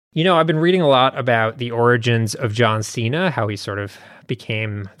I've been reading a lot about the origins of John Cena, how he sort of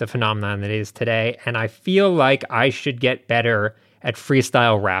became the phenomenon that is today, and I feel like I should get better at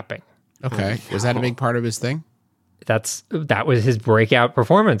freestyle rapping. Okay. Was that a big part of his thing? That was his breakout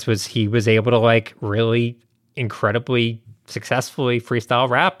performance, was he was able to like really incredibly successly freestyle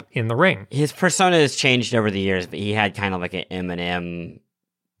rap in the ring. His persona has changed over the years, but he had kind of like an Eminem,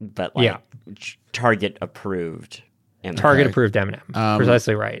 but like Target approved Eminem. Target approved Eminem.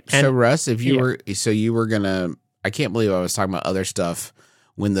 Precisely right. And, so Russ, if you were gonna, I can't believe I was talking about other stuff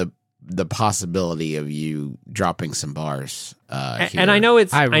when the possibility of you dropping some bars. And I know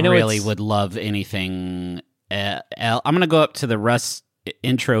it's, I really it's, would love anything. I'm gonna go up to the Russ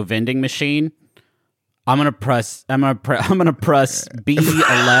intro vending machine. I'm gonna press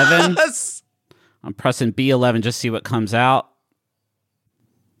B11. I'm pressing B11 just see what comes out.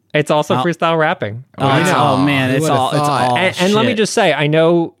 It's also freestyle rapping. Man, it's all and let me just say, I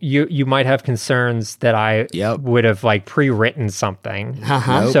know you might have concerns that I would have like pre-written something.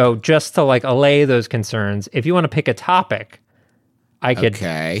 Nope. So just to like allay those concerns, if you want to pick a topic, I could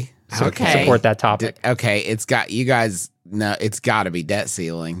support that topic. It's got you guys. No, it's got to be debt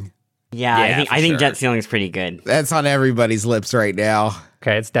ceiling. Yeah, I think debt ceiling is pretty good. That's on everybody's lips right now.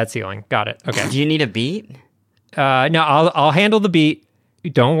 Okay, it's debt ceiling. Got it. Okay. Do you need a beat? No, I'll handle the beat.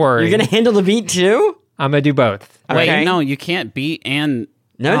 Don't worry. You're gonna handle the beat too? I'm gonna do both. Wait, no, you can't beat and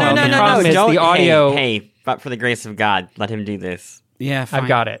no. Don't. The audio. Hey, but for the grace of God, let him do this. Yeah, fine. I've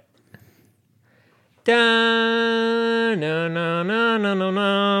got it. Da, no, no, no, no, no,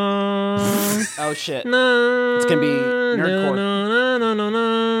 no. Oh shit! No, it's gonna be nerdcore. No, no, no,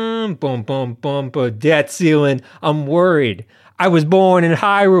 no. Boom, boom, boom, boom. Debt ceiling. I'm worried. I was born in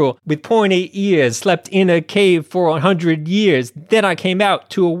Hyrule with 0.8 years, slept in a cave for 100 years. Then I came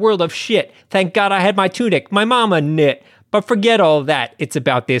out to a world of shit. Thank God I had my tunic my mama knit. But forget all that. It's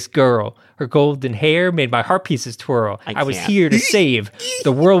about this girl. Her golden hair made my heart pieces twirl. I was here to save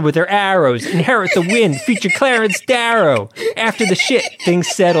the world with her arrows. Inherit the wind. Feature Clarence Darrow. After the shit, things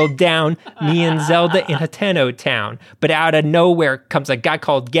settled down. Me and Zelda in Hateno town. But out of nowhere comes a guy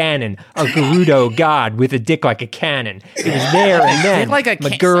called Ganon, a Gerudo god with a dick like a cannon. It was there and then my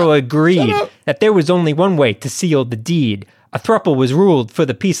girl agreed that there was only one way to seal the deed. A thruple was ruled for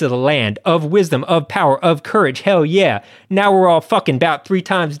the peace of the land, of wisdom, of power, of courage, hell yeah. Now we're all fucking about 3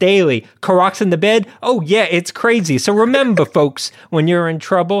 times daily. Karoks in the bed? Oh yeah, it's crazy. So remember, folks, when you're in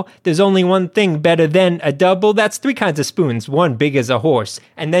trouble, there's only one thing better than a double. That's 3 kinds of spoons, one big as a horse.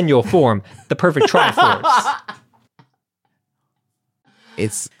 And then you'll form the perfect Triforce.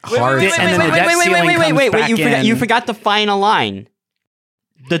 It's hard. Wait, you forgot the final line.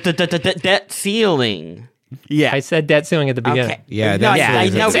 The debt ceiling. Yeah, I said debt ceiling at the beginning. Okay. Yeah, I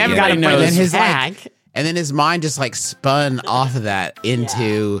know. Everybody knows. And his and then his mind just like spun off of that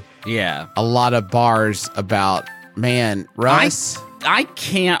into a lot of bars about Russ. I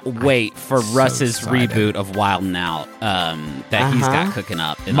can't wait for Russ's reboot of Wild 'N Out that he's got cooking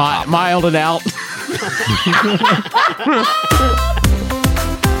up. In Mild and Out.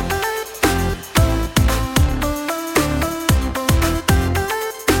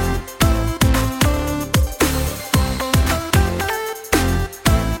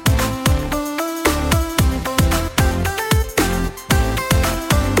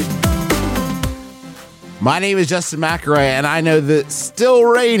 My name is Justin McElroy, and I know the still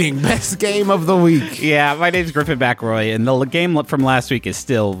reigning best game of the week. Yeah, my name's Griffin McElroy, and the game from last week is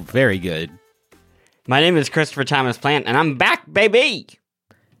still very good. My name is Christopher Thomas Plant, and I'm back, baby!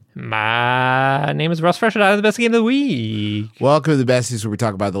 My name is Russ Fresh, and I have the best game of the week. Welcome to the Besties, where we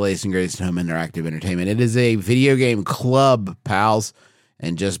talk about the latest and greatest in home interactive entertainment. It is a video game club, pals,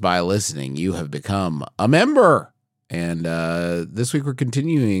 and just by listening, you have become a member. And this week, we're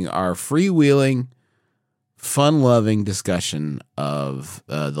continuing our freewheeling, fun-loving discussion of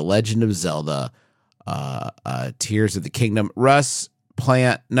The Legend of Zelda, Tears of the Kingdom. Russ,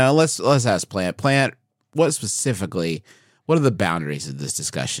 Plant, no, let's ask Plant. Plant, what are the boundaries of this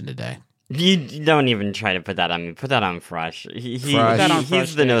discussion today? You don't even try to put that on me. Put that on Fresh. He's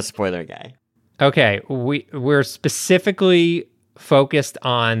the no spoiler guy. Okay, we're specifically focused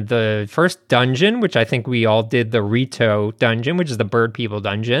on the first dungeon, which I think we all did, the Rito dungeon, which is the bird people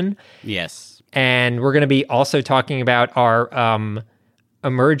dungeon. Yes. And we're going to be also talking about our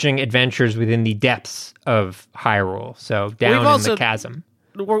emerging adventures within the depths of Hyrule, so down in the chasm.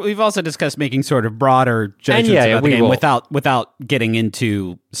 We've also discussed making sort of broader judgments about the game without getting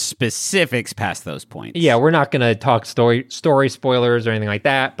into specifics past those points. Yeah, we're not going to talk story spoilers or anything like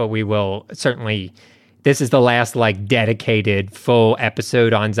that, but we will certainly. This is the last dedicated full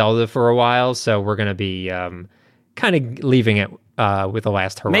episode on Zelda for a while, so we're going to be kind of leaving it with The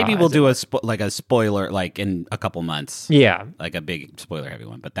Last Hurrah. Maybe we'll do a spoiler like in a couple months. Yeah. Like a big spoiler heavy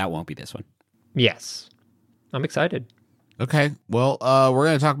one, but that won't be this one. Yes. I'm excited. Okay. Well, we're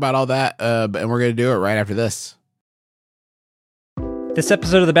going to talk about all that, and we're going to do it right after this. This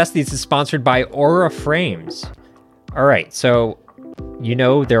episode of The Besties is sponsored by Aura Frames. All right, so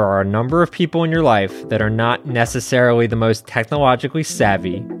there are a number of people in your life that are not necessarily the most technologically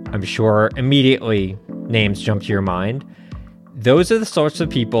savvy. I'm sure immediately names jump to your mind. Those are the sorts of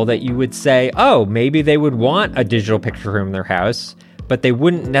people that you would say, oh, maybe they would want a digital picture room in their house, but they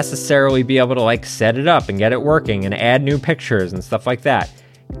wouldn't necessarily be able to set it up and get it working and add new pictures and stuff like that.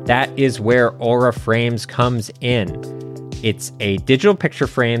 That is where Aura Frames comes in. It's a digital picture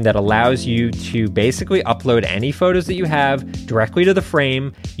frame that allows you to basically upload any photos that you have directly to the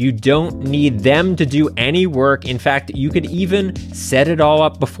frame. You don't need them to do any work. In fact, you could even set it all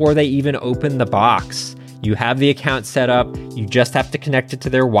up before they even open the box. You have the account set up, you just have to connect it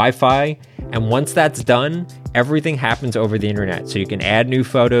to their Wi-Fi, and once that's done, everything happens over the internet. So you can add new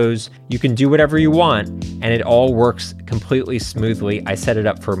photos, you can do whatever you want, and it all works completely smoothly. I set it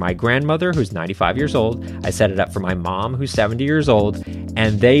up for my grandmother, who's 95 years old. I set it up for my mom, who's 70 years old,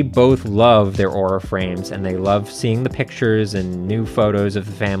 and they both love their Aura frames, and they love seeing the pictures and new photos of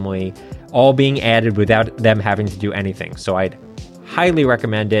the family all being added without them having to do anything. So I'd highly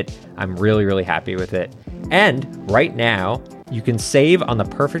recommend it. I'm really, really happy with it. And right now, you can save on the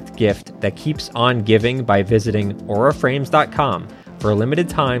perfect gift that keeps on giving by visiting auraframes.com. For a limited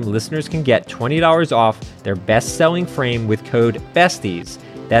time, listeners can get $20 off their best-selling frame with code BESTIES.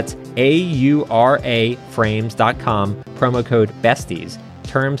 That's AURA frames.com, promo code BESTIES.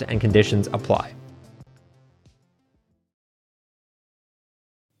 Terms and conditions apply.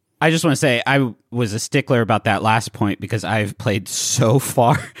 I just want to say I was a stickler about that last point because I've played so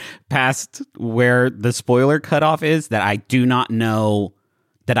far past where the spoiler cutoff is that I do not know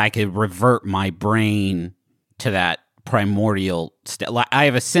that I could revert my brain to that primordial I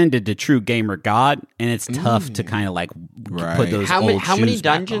have ascended to true gamer god, and it's tough to kind of put those how many shoes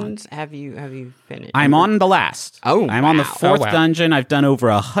back dungeons on. have you finished? I'm on the last. I'm on the fourth wow. dungeon. I've done over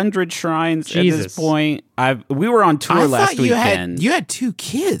 100 shrines at this point. We were on tour last weekend. You had 2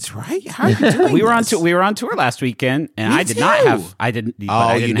 kids, right? How are you doing we were on tour last weekend, and I didn't have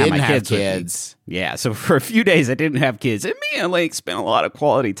my kids. Yeah, so for a few days I didn't have kids, and me and Lake spent a lot of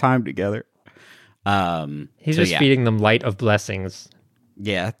quality time together. He's just feeding them light of blessings.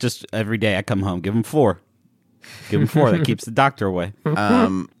 Yeah, just every day I come home, give him 4. Give him 4. That keeps the doctor away.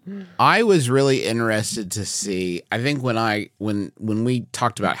 I was really interested to see. I think when we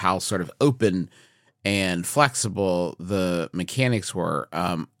talked about how sort of open and flexible the mechanics were,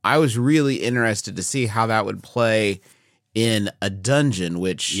 I was really interested to see how that would play in a dungeon,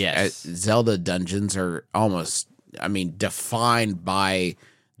 which Zelda dungeons are almost, defined by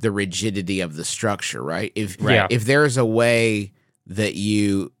the rigidity of the structure, right? If there's a way that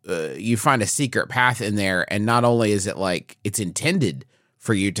you find a secret path in there, and not only is it it's intended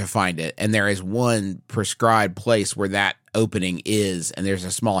for you to find it, and there is one prescribed place where that opening is, and there's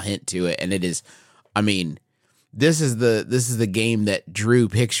a small hint to it, and it is, this is the game that drew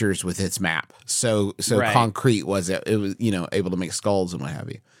pictures with its map. So concrete was it was able to make skulls and what have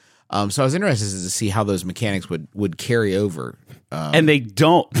you. So I was interested to see how those mechanics would carry over. And they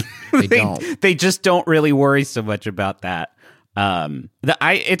don't. They don't. They just don't really worry so much about that.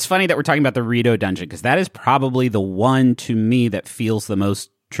 It's funny that we're talking about the Rito dungeon, because that is probably the one to me that feels the most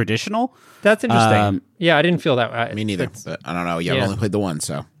traditional. That's interesting. Yeah, I didn't feel that. Me neither. But I don't know. I've only played the one,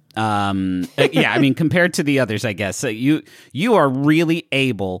 so. Compared to the others, I guess. So you are really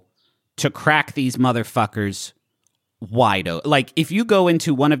able to crack these motherfuckers wide open. If you go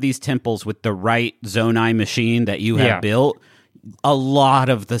into one of these temples with the right Zonai machine that you have built, a lot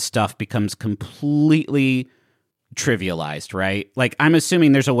of the stuff becomes completely trivialized, right? I'm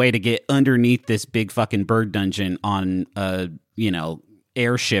assuming there's a way to get underneath this big fucking bird dungeon on a,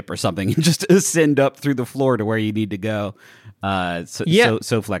 airship or something and just ascend up through the floor to where you need to go.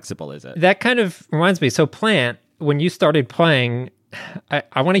 So flexible is it? That kind of reminds me. So Plant, when you started playing,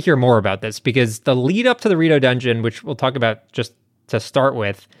 I want to hear more about this, because the lead up to the Rito dungeon, which we'll talk about just to start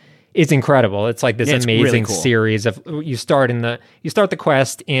with, is incredible. It's this amazing really cool series of you start the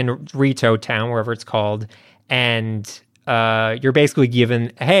quest in Rito town, wherever it's called, and you're basically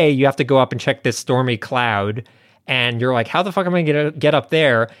given, hey, you have to go up and check this stormy cloud, and you're like, how the fuck am I going to get up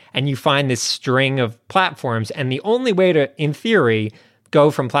there? And you find this string of platforms, and the only way to, in theory,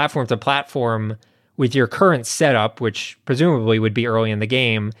 go from platform to platform with your current setup, which presumably would be early in the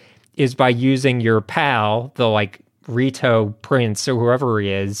game, is by using your pal, the Rito prince or whoever he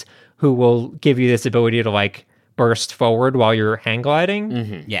is, who will give you this ability to burst forward while you're hang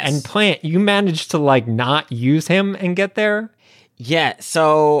gliding. Yes. And Plant, you managed to like not use him and get there. Yeah,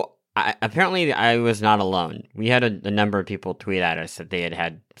 so apparently I was not alone. We had a number of people tweet at us that they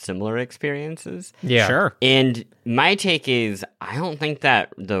had similar experiences. Yeah, Sure. And my take is, I don't think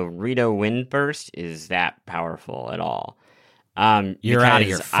that the Rito wind burst is that powerful at all. You're out of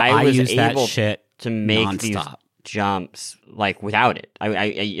because here. I was use that able shit to make these nonstop. jumps like without it. I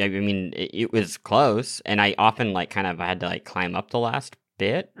mean, it was close, and I often like kind of I had to like climb up the last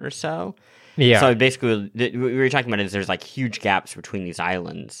bit or so. yeah. So basically, what we were talking about is there's like huge gaps between these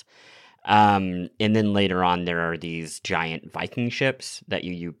islands. And then later on, there are these giant Viking ships that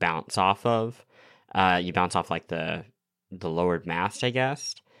you bounce off of. You bounce off like the lowered mast, I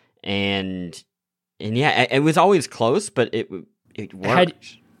guess. And yeah, it was always close, but it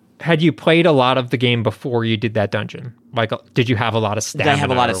worked. Had you played a lot of the game before you did that dungeon? Like, did you have a lot of stamina? Did I have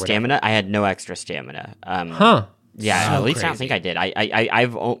a lot of or whatever? stamina? I had no extra stamina. Huh. Yeah, So at least I don't crazy. think I did.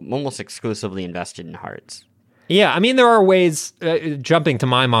 I've almost exclusively invested in hearts. Yeah, I mean, there are ways, jumping to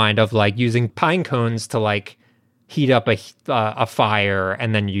my mind, of like using pine cones to like heat up a fire,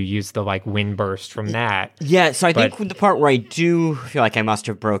 and then you use the like wind burst from that. Yeah, so I But- think the part where I do feel like I must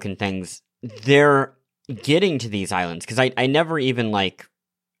have broken things, they're getting to these islands, because I never even like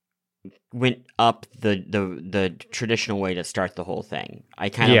went up the traditional way to start the whole thing. I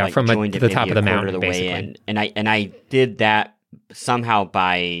kind of like from joined it the maybe top of the a quarter mountain, of the way basically. in, and I did that somehow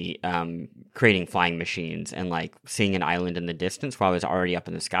by creating flying machines and like seeing an island in the distance while I was already up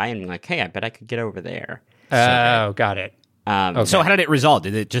in the sky and being like, hey, I bet I could get over there. Oh, got it. Okay. So how did it resolve?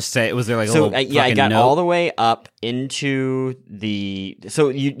 Did it just say, was there like a So little yeah, I fucking got note? all the way up into the. So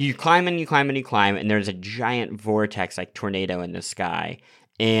you climb and you climb and you climb, and there's a giant vortex like tornado in the sky,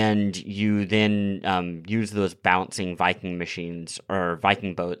 and you then use those bouncing Viking machines or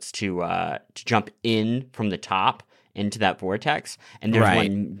Viking boats to jump in from the top into that vortex, and there's Right.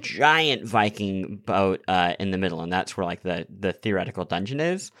 one giant Viking boat in the middle, and that's where like the theoretical dungeon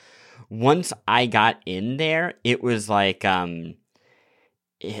is. Once I got in there, it was like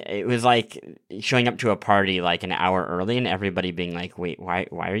showing up to a party like an hour early and everybody being like, "Wait, why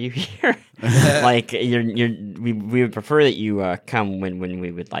are you here?" Like we would prefer that you come when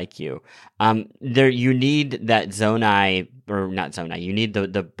we would like you. There you need that Zonai or not Zonai. You need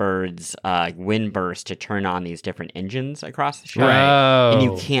the birds wind burst to turn on these different engines across the ship, Right. and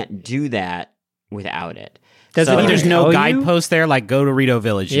you Oh. can't do that without it. Does it So- even There's no tell you? guidepost there, like go to Rito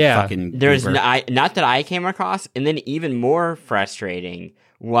Village. Yeah. You fucking There's goober. not that I came across, and then even more frustrating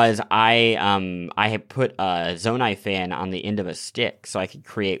was I had put a Zonai fan on the end of a stick so I could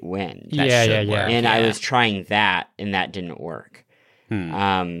create wind. That Yeah, should yeah, yeah. work. And I Yeah. was trying that, and that didn't work.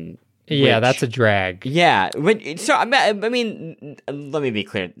 Hmm. Yeah, Which- that's a drag. Yeah, so I mean, let me be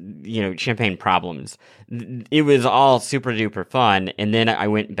clear. You know, champagne problems. It was all super duper fun, and then I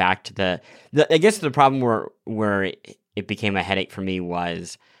went back to the I guess the problem where it became a headache for me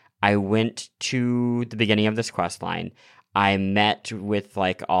was I went to the beginning of this quest line. I met with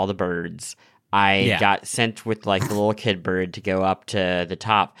like all the birds. I got sent with like the little kid bird to go up to the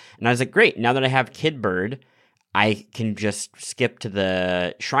top, and I was like, great. Now that I have kid bird, I can just skip to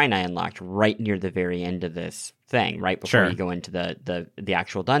the shrine I unlocked right near the very end of this thing, right before Sure. you go into the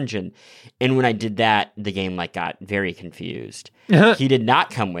actual dungeon. And when I did that, the game like got very confused. He did not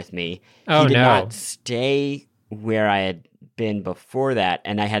come with me. Oh, he did no. not stay where I had been before that,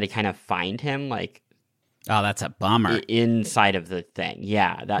 and I had to kind of find him like Oh, that's a bummer. inside of the thing.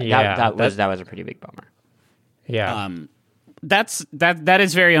 Yeah, that was a pretty big bummer. Yeah. That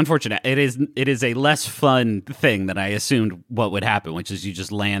is very unfortunate. It is a less fun thing than I assumed what would happen, which is you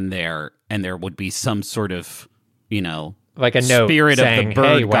just land there and there would be some sort of, Like a note spirit of saying, the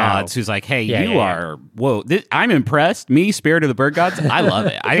bird "Hey, wow." gods who's like, hey, Yeah, you yeah, are, whoa, I'm impressed. Me, spirit of the bird gods, I love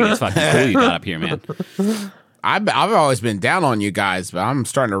it. I think it's fucking cool you got up here, man. I've always been down on you guys, but I'm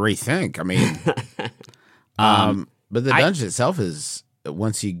starting to rethink. I mean, but the dungeon itself is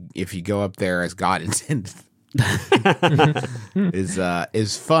if you go up there as God intended,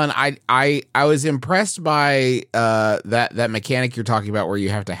 is fun. I was impressed by that mechanic you're talking about, where you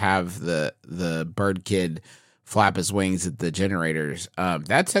have to have the bird kid flap his wings at the generators.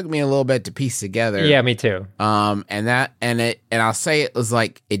 That took me a little bit to piece together. Yeah, me too. And I'll say it was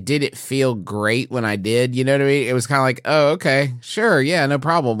like, it didn't feel great when I did, you know what I mean? It was kind of like, oh, okay, sure. Yeah, no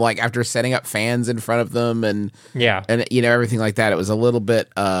problem. Like after setting up fans in front of them and everything like that, it was a little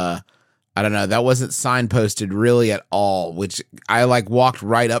bit, I don't know. That wasn't signposted really at all, which I like walked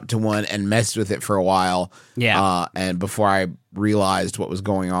right up to one and messed with it for a while. Yeah. And before I realized what was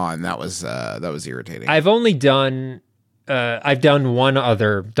going on, that was irritating. I've only done I've done one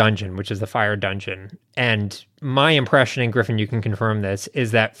other dungeon, which is the fire dungeon. And my impression, and Griffin, you can confirm this,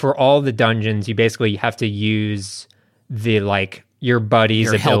 is that for all the dungeons, you basically have to use the, like, your buddy's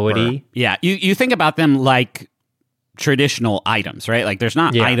Your ability. helper. Yeah, you think about them like traditional items, right? Like there's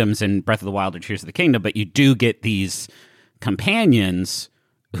not items in Breath of the Wild or Tears of the Kingdom, but you do get these companions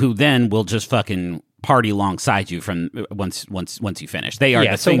who then will just fucking party alongside you from once you finish. They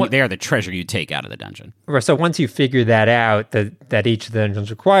are they are the treasure you take out of the dungeon. So once you figure that out, that each of the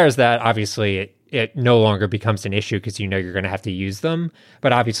dungeons requires that, obviously it no longer becomes an issue because you know you're going to have to use them.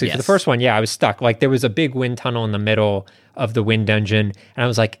 But obviously for the first one, I was stuck. Like there was a big wind tunnel in the middle of the wind dungeon, and I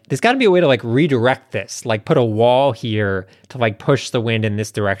was like, there's got to be a way to like redirect this, like put a wall here to like push the wind in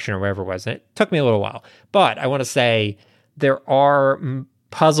this direction or wherever it was. And it took me a little while. But I want to say there are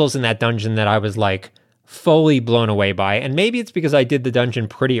puzzles in that dungeon that I was like fully blown away by. And maybe it's because I did the dungeon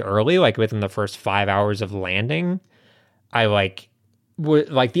pretty early, like within the first 5 hours of landing. I like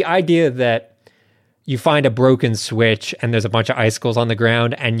the idea that you find a broken switch and there's a bunch of icicles on the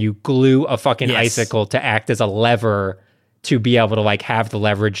ground and you glue a fucking icicle to act as a lever to be able to like have the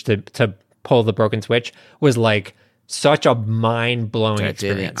leverage to pull the broken switch was like such a mind-blowing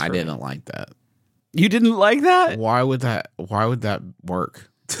experience. I didn't like that. You didn't like that? Why would that work?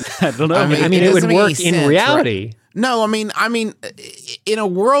 I don't know. I mean, it would work in reality. Right? No, I mean, in a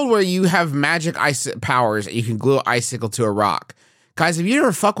world where you have magic powers, you can glue an icicle to a rock. Guys, have you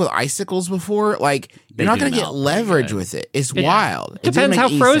ever fucked with icicles before? Like, you're not going to get leverage with it. It's wild. It depends how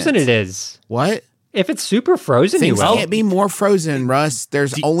frozen it is. What? If it's super frozen, Things you will. can't be more frozen, Russ.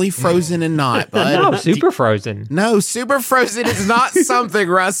 There's only frozen and not, bud. No, super frozen. No, super frozen is not something,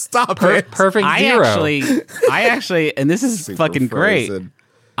 Russ. Stop it. Perfect zero. I actually, and this is fucking great.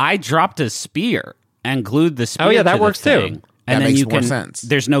 I dropped a spear and glued the spear. Oh yeah, that to works the thing, too. And that then makes you more can. Sense.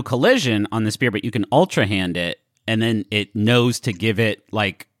 There's no collision on the spear, but you can ultra hand it, and then it knows to give it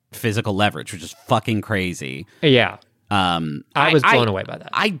like physical leverage, which is fucking crazy. Yeah. I was blown away by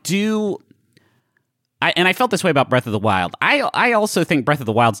that. I felt this way about Breath of the Wild. I also think Breath of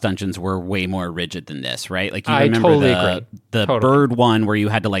the Wild's dungeons were way more rigid than this, right? Like you remember the bird one where you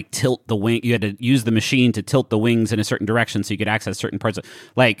had to like tilt the wing, you had to use the machine to tilt the wings in a certain direction so you could access certain parts of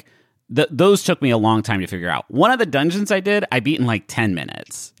like those took me a long time to figure out. One of the dungeons I did, I beat in like 10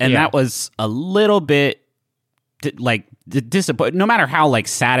 minutes. And that was a little bit like disappointing. No matter how like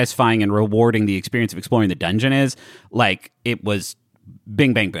satisfying and rewarding the experience of exploring the dungeon is, like it was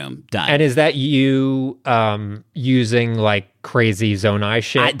bing, bang, boom, done. And is that you using like crazy Zonai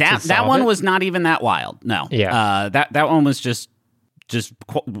shit? That one was not even that wild. No. Yeah. That one was just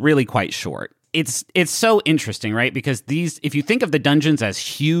really quite short. It's so interesting, right? Because if you think of the dungeons as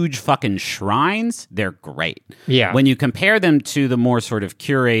huge fucking shrines, they're great. Yeah. When you compare them to the more sort of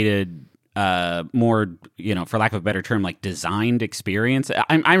curated, more, for lack of a better term, like designed experience.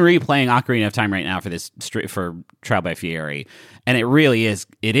 I'm replaying Ocarina of Time right now for Trial by Fieri, and it really is.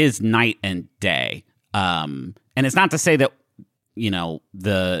 It is night and day. And it's not to say that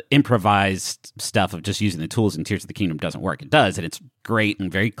the improvised stuff of just using the tools in Tears of the Kingdom doesn't work. It does, and it's great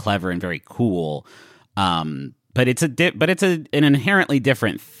and very clever and very cool. But it's an inherently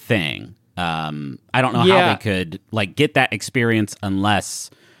different thing. I don't know how they could like get that experience unless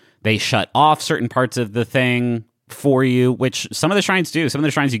they shut off certain parts of the thing for you, which some of the shrines do. Some of the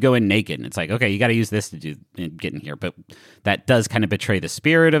shrines you go in naked, and it's like, okay, you got to use this to get in here. But that does kind of betray the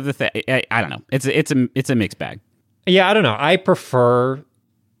spirit of the thing. I don't know. It's a mixed bag. Yeah, I don't know. I prefer.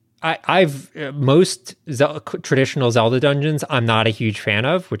 Most traditional Zelda dungeons I'm not a huge fan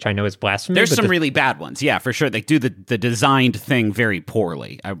of, which I know is blasphemy. There's some really bad ones, yeah, for sure. They do the designed thing very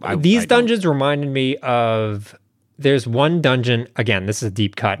poorly. These dungeons reminded me of. There's one dungeon, again, this is a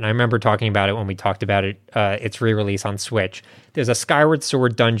deep cut, and I remember talking about it when we talked about it, its re-release on Switch. There's a Skyward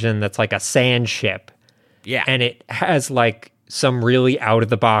Sword dungeon that's like a sand ship. Yeah. And it has like some really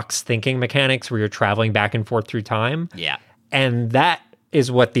out-of-the-box thinking mechanics where you're traveling back and forth through time. Yeah. And that is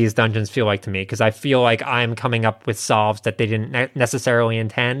what these dungeons feel like to me, because I feel like I'm coming up with solves that they didn't necessarily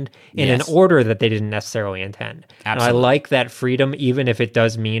intend in an order that they didn't necessarily intend. Absolutely. And I like that freedom, even if it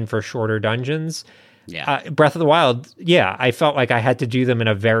does mean for shorter dungeons. Yeah. Breath of the Wild, I felt like I had to do them in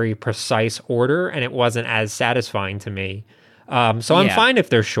a very precise order, and it wasn't as satisfying to me. So I'm fine if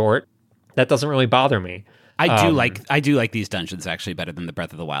they're short. That doesn't really bother me. I do like these dungeons actually better than the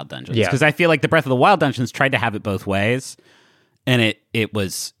Breath of the Wild dungeons. Yeah. Because I feel like the Breath of the Wild dungeons tried to have it both ways, and it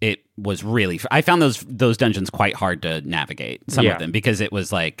was really. I found those dungeons quite hard to navigate. Some of them, because it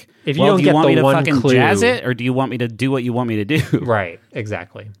was like, if you don't get want the me to one fucking clue, jazz it, or do you want me to do what you want me to do? Right.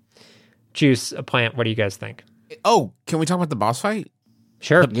 Exactly. Juice, a plant. What do you guys think? Oh, can we talk about the boss fight?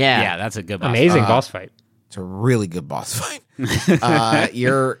 Sure. Yeah. Yeah, that's a good boss Amazing boss fight. It's a really good boss fight.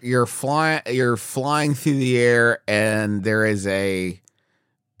 You're flying through the air, and there is a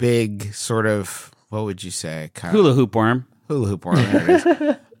big sort of, what would you say? Hula hoop worm. Hula hoop worm, there it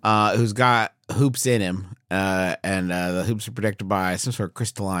is. Who's got hoops in him, and the hoops are protected by some sort of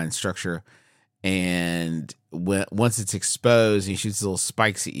crystalline structure. And once it's exposed, and he shoots little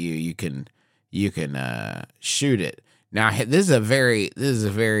spikes at you. You can shoot it. Now, this is a very.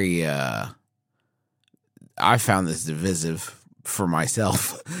 I found this divisive for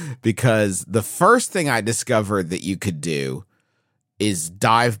myself because the first thing I discovered that you could do is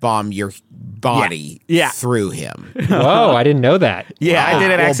dive bomb your body through him. Whoa, I didn't know that. Yeah, I did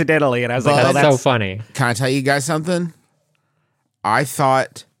it accidentally, and I was like, That's "Oh, so funny. Can I tell you guys something? I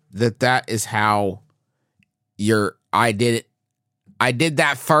thought that is how I did it. I did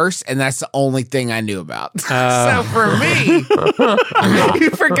that first, and that's the only thing I knew about. So for me,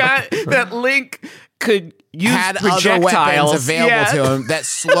 you forgot that Link could use had projectiles. other weapons available to him that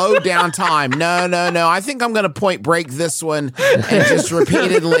slowed down time. No. I think I'm going to point break this one and just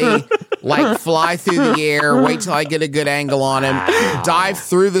repeatedly fly through the air, wait till I get a good angle on him, dive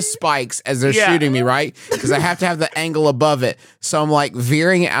through the spikes as they're shooting me, right? Because I have to have the angle above it. So I'm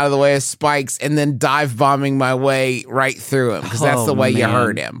veering out of the way of spikes and then dive bombing my way right through him because that's the way you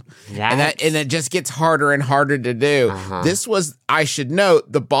hurt him. And it just gets harder and harder to do. This was, I should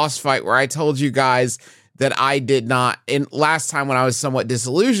note, the boss fight where I told you guys that I did not, in last time when I was somewhat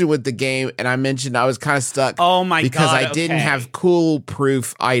disillusioned with the game, and I mentioned I was kind of stuck because I didn't have cool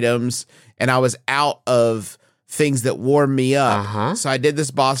proof items, and I was out of things that warm me up. So I did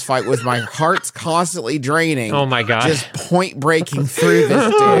this boss fight with my heart's constantly draining. Oh my god! Just point breaking through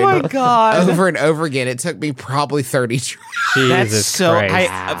this dude. Oh my god! Over and over again. It took me probably 30 tries. Jesus so.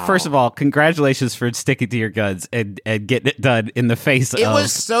 Christ. First of all, congratulations for sticking to your guns and getting it done in the face. It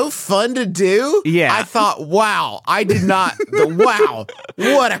was so fun to do. Yeah, I thought, wow, I did not. Wow,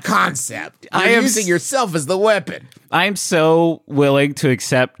 what a concept! You're using yourself as the weapon. I am so willing to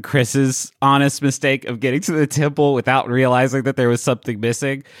accept Chris's honest mistake of getting to the temple without realizing that there was something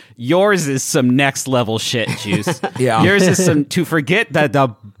missing. Yours is some next level shit, Juice. Yeah. Yours is to forget that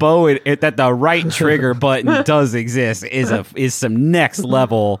the bow that the right trigger button does exist is some next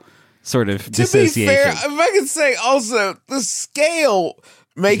level sort of dissociation. To be fair, if I could say also, the scale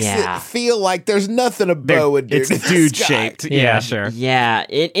makes it feel like there's nothing a bow would do. It's dude shaped. Yeah, sure. Yeah,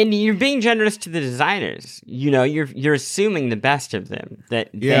 and you're being generous to the designers. You're assuming the best of them. That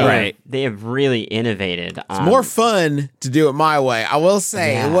they have really innovated. It's more fun to do it my way. I will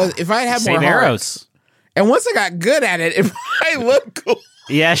say, it was if I had more arrows. And once I got good at it, it might look cool.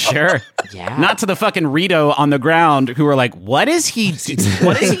 Yeah, sure. Yeah. Not to the fucking Rito on the ground who are like, what is he doing?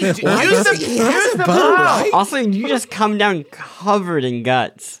 What is he doing? He has a bow, right? Also, you just come down covered in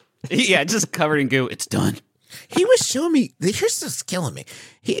guts. Yeah, just covered in goo. It's done. He was showing me, here's what's killing me.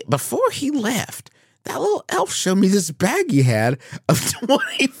 Before he left, that little elf showed me this bag he had of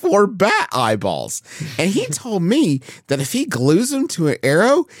 24 bat eyeballs. And he told me that if he glues them to an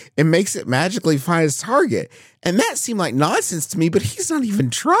arrow, it makes it magically find his target. And that seemed like nonsense to me, but he's not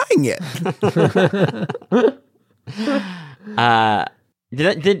even trying it.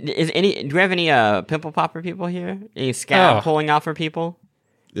 Do we have any pimple popper people here? Any scab pulling off for people?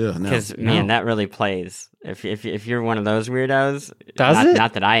 Because man, that really plays. If you're one of those weirdos,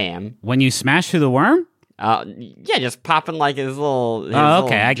 not that I am. When you smash through the worm? Yeah, just popping like his little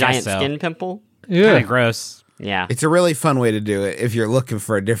I giant guess so. skin pimple. Yeah. Kind of gross. Yeah, It's a really fun way to do it if you're looking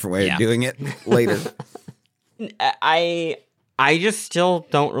for a different way of doing it later. I just still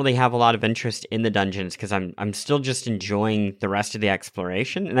don't really have a lot of interest in the dungeons because I'm still just enjoying the rest of the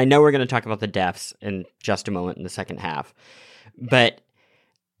exploration, and I know we're going to talk about the deaths in just a moment in the second half, but.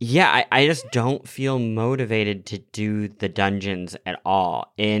 Yeah, I just don't feel motivated to do the dungeons at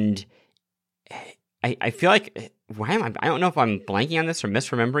all. And I feel like, I don't know if I'm blanking on this or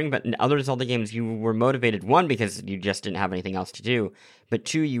misremembering, but in other Zelda games, you were motivated, one, because you just didn't have anything else to do, but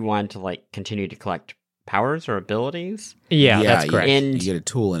two, you wanted to continue to collect powers or abilities. Yeah, that's correct. And you get a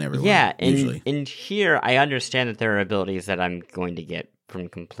tool in every one, Yeah, usually. and here, I understand that there are abilities that I'm going to get from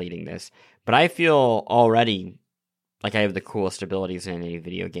completing this, but I feel already like I have the coolest abilities in any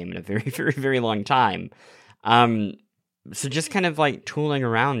video game in a very, very, very long time. So just kind of tooling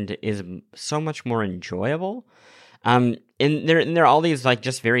around is so much more enjoyable. And there are all these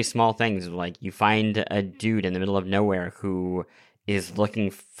just very small things. Like you find a dude in the middle of nowhere who is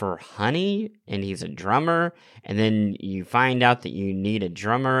looking for honey, and he's a drummer. And then you find out that you need a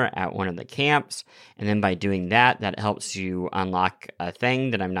drummer at one of the camps. And then by doing that helps you unlock a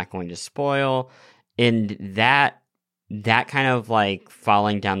thing that I'm not going to spoil. And that that kind of like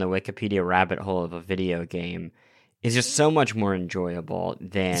falling down the Wikipedia rabbit hole of a video game is just so much more enjoyable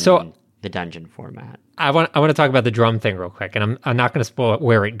than the dungeon format. I want to talk about the drum thing real quick, and I'm not going to spoil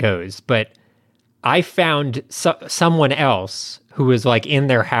where it goes, but I found someone else who was like in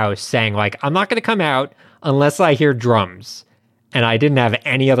their house saying like, I'm not going to come out unless I hear drums. And I didn't have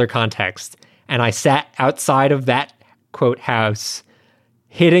any other context. And I sat outside of that quote house,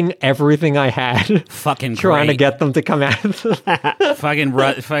 hitting everything I had. Fucking trying great. to get them to come out. fucking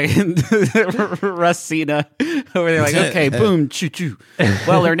Rusina over there like, okay, boom, choo-choo.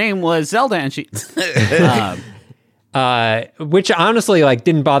 Well, her name was Zelda, and she... Which honestly, like,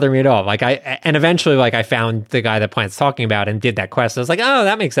 didn't bother me at all. Like, and eventually, like, I found the guy that Plant's talking about and did that quest. I was like, oh,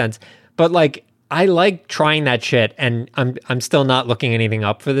 that makes sense. But, like, I like trying that shit, and I'm still not looking anything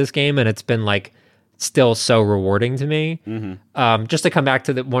up for this game, and it's been, like, still so rewarding to me. Mm-hmm. Just to come back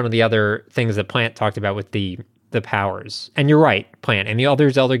to one of the other things that Plant talked about with the powers. And you're right, Plant. In the other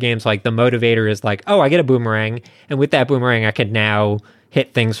Zelda games, like, the motivator is like, oh, I get a boomerang, and with that boomerang, I can now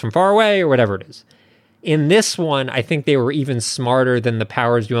hit things from far away or whatever it is. In this one, I think they were even smarter than the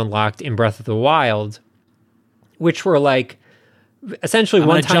powers you unlocked in Breath of the Wild, which were like essentially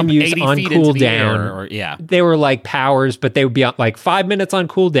one time used on cooldown. They were like powers, but they would be like 5 minutes on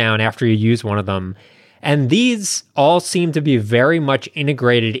cooldown after you use one of them. And these all seem to be very much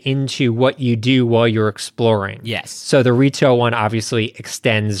integrated into what you do while you're exploring. Yes. So the retail one obviously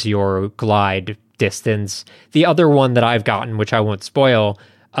extends your glide distance. The other one that I've gotten, which I won't spoil,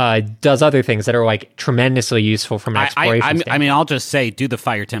 does other things that are like tremendously useful from an exploration standpoint. I mean, I'll just say, do the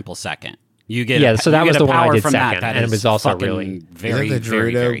Fire Temple second. You get so that was the one I did second, that and it was also really very,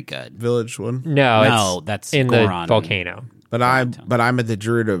 very good. Village one. No, that's in Goron. the volcano. But I'm at the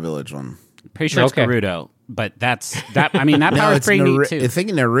Gerudo Village one. Pretty sure it's Gerudo, but that. I mean, that power is pretty neat too. You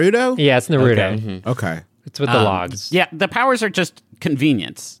thinking Naruto? Yeah, it's Naruto. Okay. Mm-hmm. Okay. It's with the logs. Yeah, the powers are just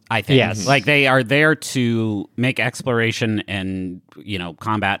convenience, I think. Yes. Like, they are there to make exploration and,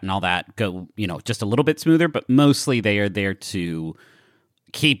 combat and all that go, just a little bit smoother, but mostly they are there to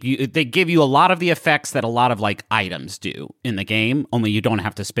keep you... They give you a lot of the effects that a lot of, like, items do in the game, only you don't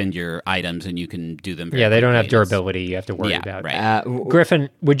have to spend your items and you can do them very they don't have quickly. durability you have to worry about. Right.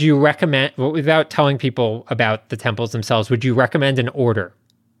 Griffin, would you recommend, without telling people about the temples themselves, would you recommend an order?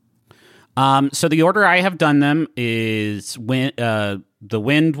 So the order I have done them is the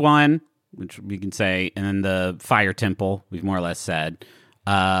wind one, which we can say, and then the fire temple, we've more or less said.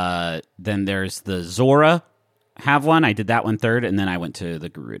 Then there's the Zora have one. I did that one third, and then I went to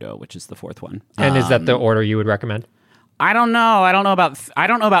the Gerudo, which is the fourth one. And is that the order you would recommend? I don't know. I don't know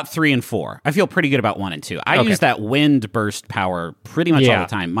about 3 and 4. I feel pretty good about 1 and 2. I use that wind burst power pretty much all the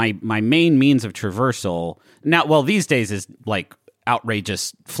time. My main means of traversal now, well, these days is like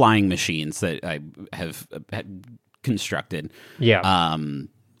outrageous flying machines that I have constructed. Yeah.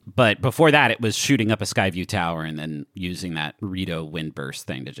 But before that, it was shooting up a Skyview tower and then using that Rito wind burst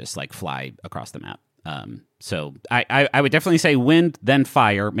thing to just like fly across the map. So I would definitely say wind, then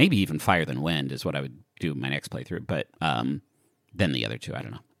fire, maybe even fire then wind is what I would do my next playthrough. But then the other two, I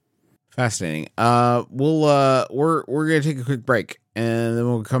don't know. Fascinating. We're gonna take a quick break and then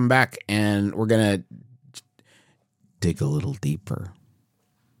we'll come back and we're gonna dig a little deeper.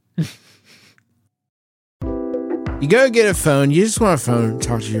 You go get a phone. You just want a phone,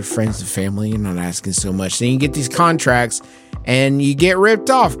 talk to your friends and family. You're not asking so much. Then you get these contracts and you get ripped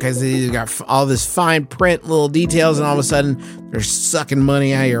off because they got all this fine print, little details, and all of a sudden they're sucking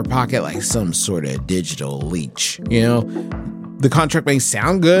money out of your pocket like some sort of digital leech. The contract may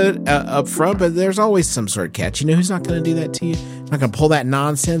sound good up front, but there's always some sort of catch. You know who's not going to do that to you? Not going to pull that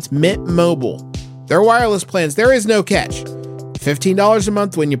nonsense? Mint Mobile. Their wireless plans, there is no catch. $15 a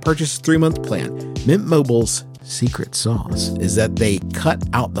month when you purchase a 3-month plan. Mint Mobile's secret sauce is that they cut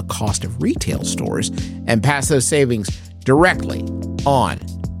out the cost of retail stores and pass those savings directly on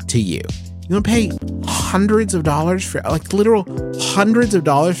to you. You want to pay hundreds of dollars for, like literal hundreds of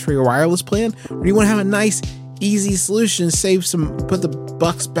dollars for your wireless plan? Or do you want to have a nice, easy solution, put the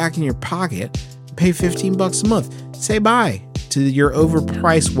bucks back in your pocket, pay $15 a month? Say bye to your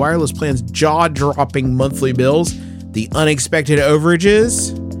overpriced wireless plan's jaw-dropping monthly bills, the unexpected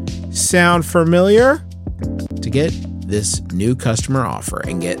overages. Sound familiar? To get this new customer offer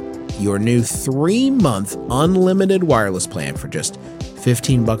and get your new 3-month unlimited wireless plan for just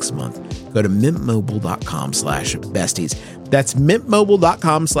 $15 a month, go to mintmobile.com/besties. That's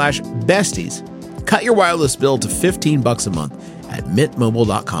mintmobile.com/besties. Cut your wireless bill to $15 a month at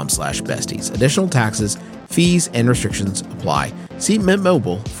mintmobile.com/besties. Additional taxes, fees, and restrictions apply. See Mint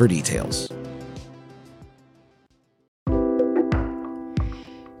Mobile for details.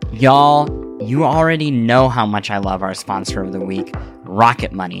 Y'all, You already know how much I love our sponsor of the week,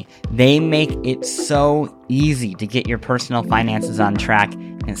 Rocket Money. They make it so easy to get your personal finances on track,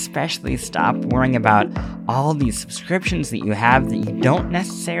 and especially stop worrying about all these subscriptions that you have that you don't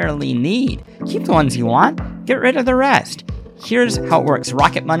necessarily need. Keep the ones you want, get rid of the rest. Here's how it works.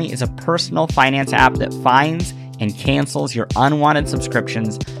 Rocket Money is a personal finance app that finds and cancels your unwanted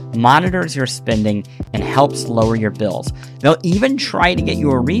subscriptions, monitors your spending, and helps lower your bills. They'll even try to get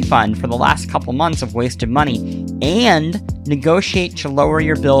you a refund for the last couple months of wasted money and negotiate to lower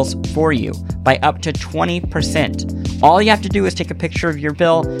your bills for you by up to 20%. All you have to do is take a picture of your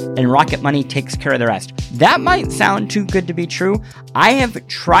bill, and Rocket Money takes care of the rest. That might sound too good to be true. I have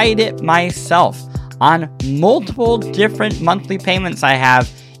tried it myself on multiple different monthly payments I have,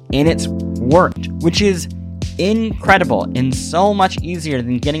 and it's worked, which is incredible and so much easier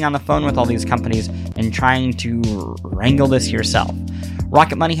than getting on the phone with all these companies and trying to wrangle this yourself.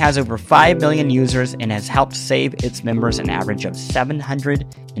 Rocket Money has over 5 million users and has helped save its members an average of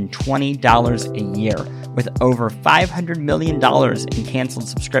 $720 a year, with over $500 million in canceled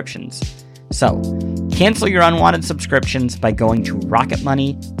subscriptions. So, cancel your unwanted subscriptions by going to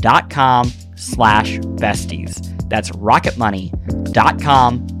rocketmoney.com/besties. That's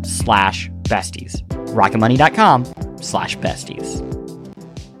rocketmoney.com/besties. rocketmoney.com/besties.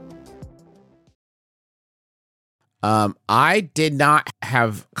 I did not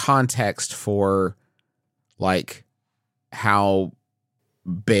have context for like how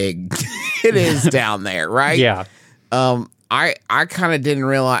big it is down there, right? Yeah. I kind of didn't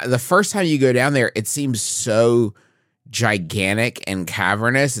realize the first time you go down there, it seems so gigantic and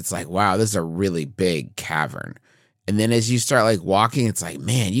cavernous. It's like, wow, this is a really big cavern. And then as you start like walking, it's like,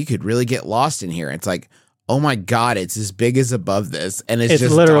 man, you could really get lost in here. It's like, oh my God, it's as big as above this. And it's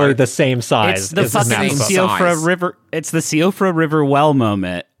just literally dark. the same size. It's the as fucking map book. Siofra River. It's the Siofra River well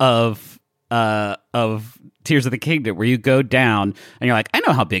moment of Tears of the Kingdom, where you go down and you're like, I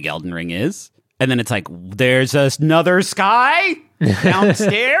know how big Elden Ring is. And then it's like, there's another sky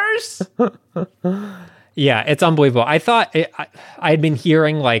downstairs. Yeah, it's unbelievable. I thought I had been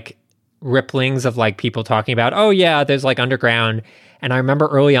hearing like ripplings of like people talking about, oh yeah, there's like underground. And I remember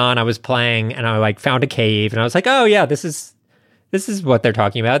early on I was playing and I like found a cave and I was like, oh yeah, this is what they're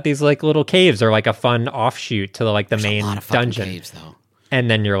talking about. These like little caves are like a fun offshoot to the main dungeon. Caves, though.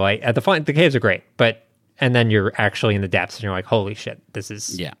 And then you're like, the caves are great, and then you're actually in the depths and you're like, holy shit, this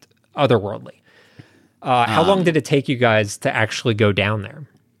is otherworldly. How long did it take you guys to actually go down there?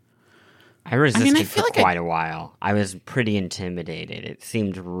 I resisted for quite a while. I was pretty intimidated. It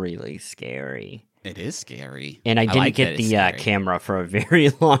seemed really scary. It is scary. And I didn't get the camera for a very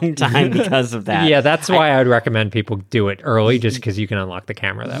long time because of that. Yeah, that's why I would recommend people do it early, just because you can unlock the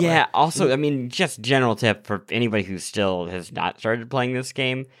camera that way. Yeah, also, I mean, just general tip for anybody who still has not started playing this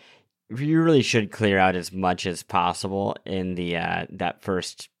game, you really should clear out as much as possible in the that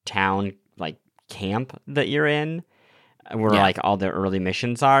first town, like, camp that you're in, where like all the early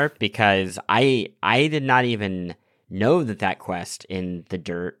missions are, because I did not even know that quest in the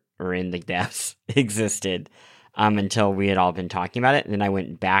dirt or in the depths existed until we had all been talking about it. And then I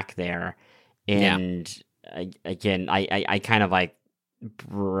went back there and again I kind of like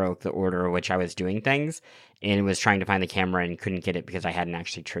broke the order in which I was doing things and was trying to find the camera and couldn't get it because I hadn't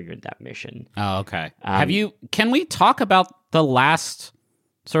actually triggered that mission. Oh, okay. Can we talk about the last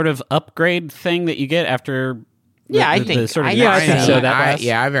sort of upgrade thing that you get after? I think so.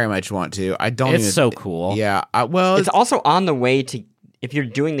 I very much want to. I don't. It's so cool. Yeah. Well, it's also on the way to. If you're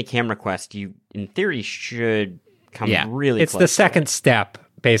doing the camera quest, you in theory should come really. It's close the second step,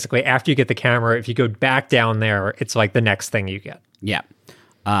 basically. After you get the camera, if you go back down there, it's like the next thing you get. Yeah.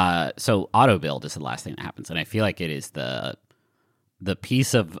 So auto build is the last thing that happens, and I feel like it is the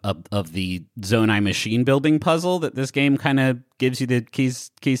piece of the Zonai machine building puzzle that this game kind of gives you the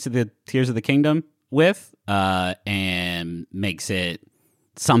keys to the Tears of the Kingdom with, and makes it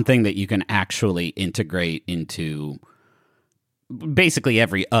something that you can actually integrate into basically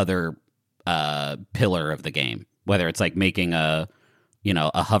every other pillar of the game. Whether it's like making a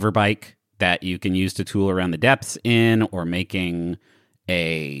hover bike that you can use to tool around the depths in, or making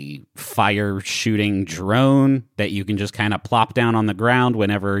a fire shooting drone that you can just kind of plop down on the ground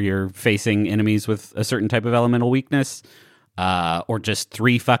whenever you're facing enemies with a certain type of elemental weakness, or just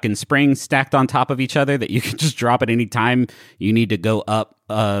 3 fucking springs stacked on top of each other that you can just drop at any time you need to go up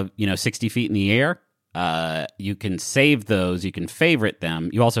 60 feet in the air. You can save those, you can favorite them.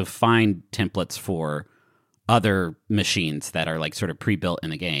 You also find templates for other machines that are like sort of pre-built in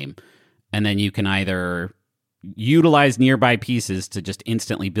the game, and then you can either utilize nearby pieces to just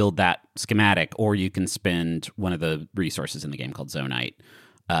instantly build that schematic, or you can spend one of the resources in the game called Zonite.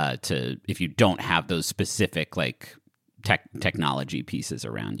 to if you don't have those specific like technology pieces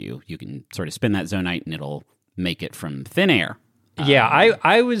around you. You can sort of spin that zonite and it'll make it from thin air. Yeah,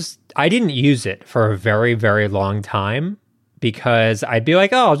 I didn't use it for a very, very long time because I'd be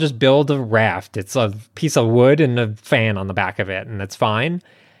like, oh, I'll just build a raft. It's a piece of wood and a fan on the back of it, and that's fine.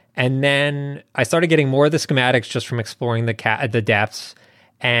 And then I started getting more of the schematics just from exploring the depths.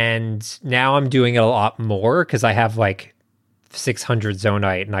 And now I'm doing it a lot more because I have like 600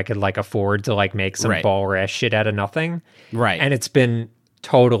 zonite and I could like afford to like make some baller ass shit out of nothing. Right. And it's been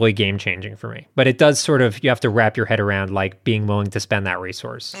totally game changing for me. But it does sort of, you have to wrap your head around like being willing to spend that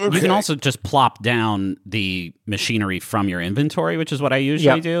resource. Okay. You can also just plop down the machinery from your inventory, which is what I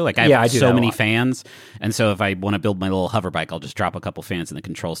usually do. Like I have so many fans. And so if I want to build my little hover bike, I'll just drop a couple fans in the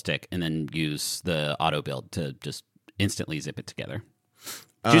control stick and then use the auto build to just instantly zip it together.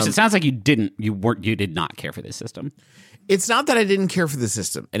 Juice, it sounds like you did not care for this system. It's not that I didn't care for the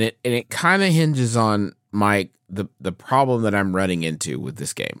system, and it kind of hinges on the problem that I'm running into with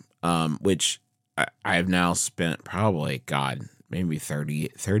this game, which I have now spent probably maybe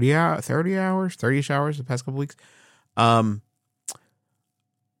 30-ish hours the past couple weeks. I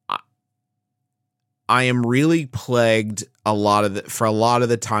am really plagued for a lot of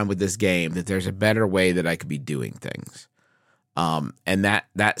the time with this game that there's a better way that I could be doing things. And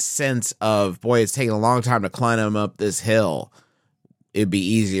that sense of, boy, it's taking a long time to climb up this hill. It'd be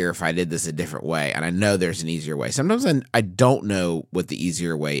easier if I did this a different way. And I know there's an easier way. Sometimes I don't know what the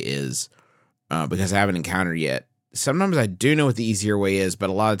easier way is because I haven't encountered yet. Sometimes I do know what the easier way is, but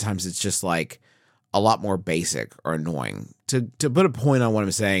a lot of times it's just like a lot more basic or annoying. To put a point on what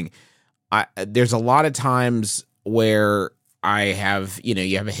I'm saying, there's a lot of times where I have,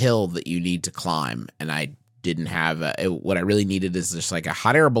 you have a hill that you need to climb, and I didn't have what I really needed is just like a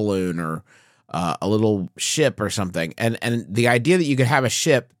hot air balloon or a little ship or something. And the idea that you could have a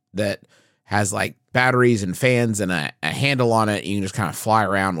ship that has like batteries and fans and a handle on it, and you can just kind of fly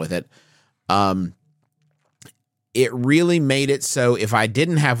around with it. It really made it so if I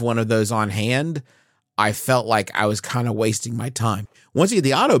didn't have one of those on hand, I felt like I was kind of wasting my time. Once you get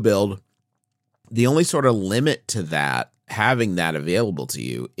the auto build, the only sort of limit to that, having that available to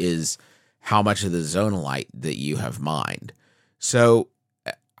you, is how much of the zonolite that you have mined. So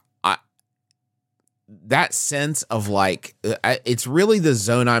that sense of like, it's really the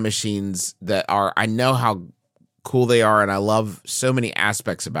Zonai machines that I know how cool they are, and I love so many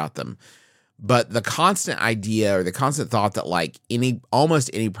aspects about them. But the constant idea or the constant thought that like almost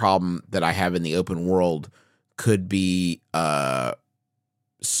any problem that I have in the open world could be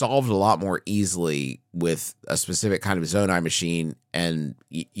solved a lot more easily with a specific kind of Zonai machine, and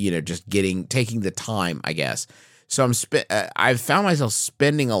just taking the time, I guess. So I've found myself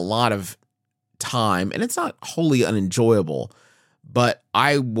spending a lot of time, and it's not wholly unenjoyable, but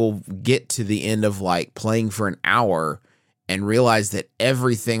I will get to the end of like playing for an hour and realize that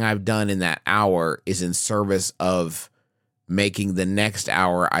everything I've done in that hour is in service of making the next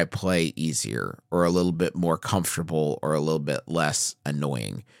hour I play easier or a little bit more comfortable or a little bit less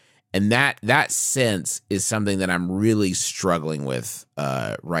annoying. And that sense is something that I'm really struggling with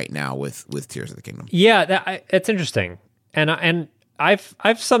right now with Tears of the Kingdom. Yeah, it's interesting. And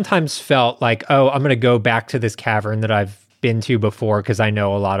I've sometimes felt like, oh, I'm going to go back to this cavern that I've been to before because I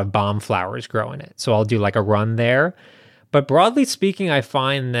know a lot of bomb flowers grow in it. So I'll do like a run there. But broadly speaking, I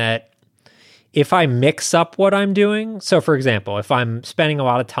find that if I mix up what I'm doing, so for example, if I'm spending a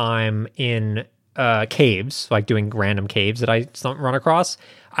lot of time in caves, like doing random caves that I run across,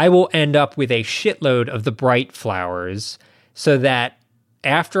 I will end up with a shitload of the bright flowers so that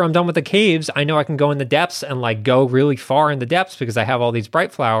after I'm done with the caves, I know I can go in the depths and like go really far in the depths because I have all these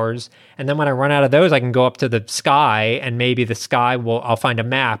bright flowers. And then when I run out of those, I can go up to the sky, and maybe the sky I'll find a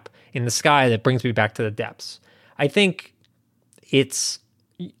map in the sky that brings me back to the depths. I think it's,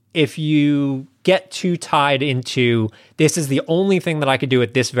 if you get too tied into this is the only thing that I could do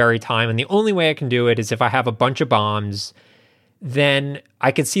at this very time, and the only way I can do it is if I have a bunch of bombs, then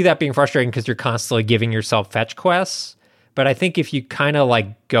I could see that being frustrating because you're constantly giving yourself fetch quests. But I think if you kind of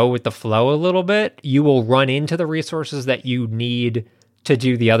like go with the flow a little bit, you will run into the resources that you need to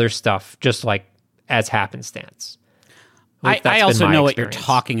do the other stuff, just like as happenstance. I also know what you're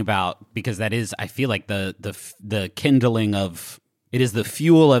talking about, because that is, I feel like the kindling of, it is the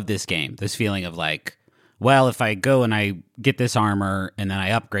fuel of this game. This feeling of like, well, if I go and I get this armor and then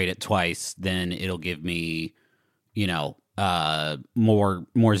I upgrade it twice, then it'll give me,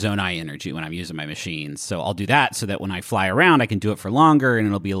 more Zonai energy when I'm using my machines. So I'll do that so that when I fly around, I can do it for longer, and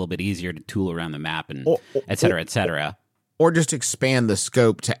it'll be a little bit easier to tool around the map, and et cetera, et cetera. Or just expand the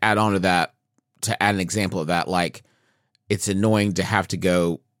scope to add on to that, to add an example of that. Like, it's annoying to have to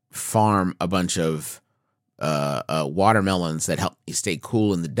go farm a bunch of watermelons that help me stay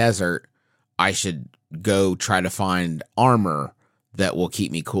cool in the desert. I should go try to find armor that will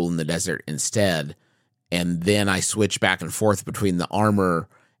keep me cool in the desert instead. And then I switch back and forth between the armor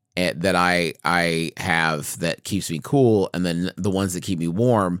that I have that keeps me cool and then the ones that keep me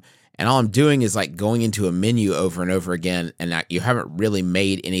warm. And all I'm doing is like going into a menu over and over again, and you haven't really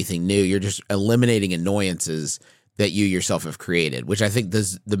made anything new. You're just eliminating annoyances that you yourself have created, which I think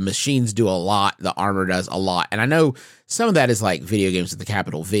the machines do a lot. The armor does a lot. And I know some of that is like video games with the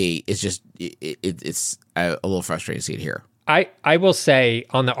capital V. It's just, it's a little frustrating to see it here. I will say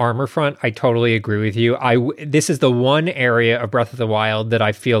on the armor front, I totally agree with you. This is the one area of Breath of the Wild that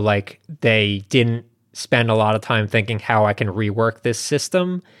I feel like they didn't spend a lot of time thinking how I can rework this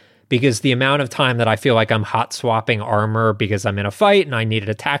system, because the amount of time that I feel like I'm hot swapping armor because I'm in a fight and I need an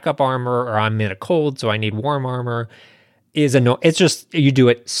attack up armor, or I'm in a cold so I need warm armor, it's just, you do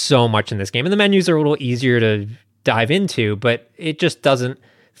it so much in this game. And the menus are a little easier to dive into, but it just doesn't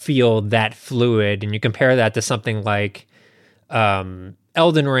feel that fluid. And you compare that to something like Elden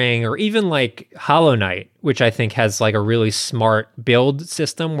Ring, or even like Hollow Knight, which I think has like a really smart build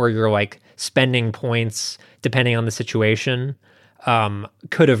system where you're like spending points depending on the situation,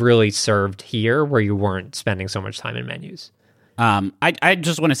 could have really served here where you weren't spending so much time in menus. I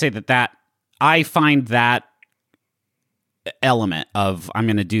just want to say that I find that element of I'm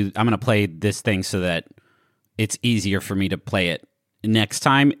going to play this thing so that it's easier for me to play it next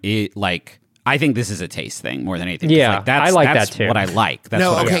time. I think this is a taste thing more than anything. Yeah, that's that too. What I like.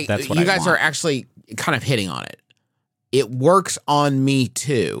 That's what you guys are actually kind of hitting on it. It works on me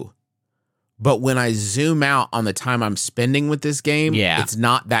too, but when I zoom out on the time I'm spending with this game, it's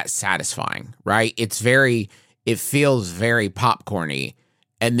not that satisfying, right? It feels very popcorny,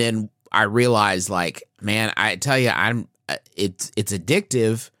 and then I realize, like, man, I tell you, it's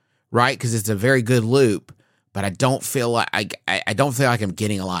addictive, right? Because it's a very good loop. But I don't feel like I don't feel like I'm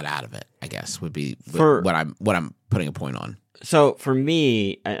getting a lot out of it, I guess, would be what I'm putting a point on. So for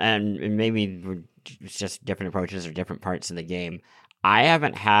me, and maybe it's just different approaches or different parts of the game, I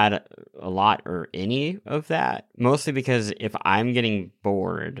haven't had a lot or any of that, mostly because if I'm getting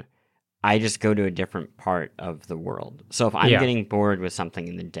bored, I just go to a different part of the world. So if I'm getting bored with something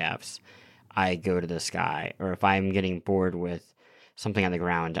in the depths, I go to the sky. Or if I'm getting bored with something on the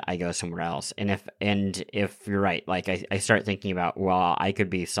ground, I go somewhere else. And if you're right, like I start thinking about, well, I could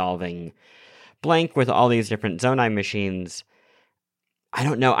be solving blank with all these different Zonai machines. I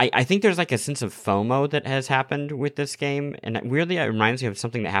don't know. I think there's like a sense of FOMO that has happened with this game. And weirdly, it reminds me of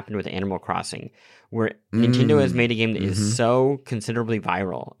something that happened with Animal Crossing, where Nintendo has made a game that is so considerably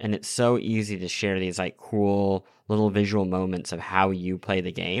viral, and it's so easy to share these like cool little visual moments of how you play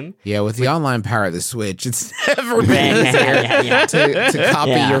the game. Yeah, with the online power of the Switch, it's never been easier to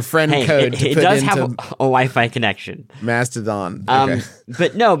copy your friend code to it put does into have a Wi-Fi connection. Mastodon. Okay.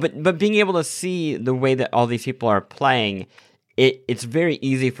 But being able to see the way that all these people are playing, it's very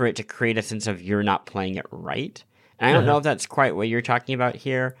easy for it to create a sense of you're not playing it right. And I don't know if that's quite what you're talking about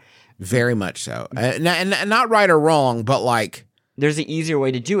here. Very much so. And not right or wrong, but like, there's an easier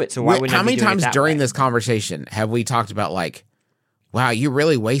way to do it. So why wouldn't how many times during way? this conversation have we talked about like, wow, you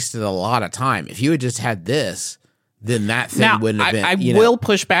really wasted a lot of time. If you had just had this, then that thing wouldn't have been. I will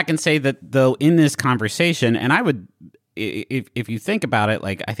push back and say that though in this conversation, and I would, if you think about it,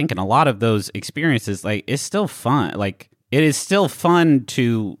 like I think in a lot of those experiences, like it's still fun. Like it is still fun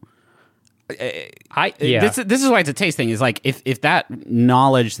to. This is why it's a taste thing. Is like if that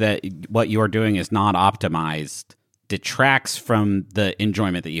knowledge that what you're doing is not optimized detracts from the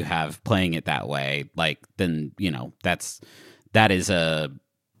enjoyment that you have playing it that way, like then that is a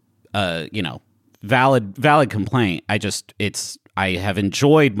valid complaint. I have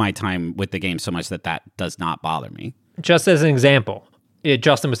enjoyed my time with the game so much that does not bother me. Just as an example,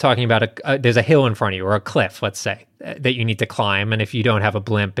 Justin was talking about there's a hill in front of you, or a cliff, let's say, that you need to climb, and if you don't have a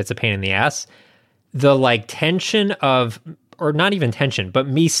blimp, it's a pain in the ass. The like tension of, or not even tension, but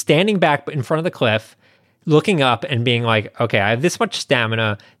me standing back in front of the cliff, looking up and being like, okay, I have this much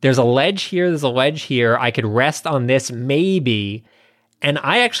stamina. There's a ledge here. There's a ledge here. I could rest on this maybe. And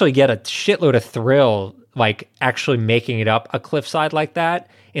I actually get a shitload of thrill, like actually making it up a cliffside like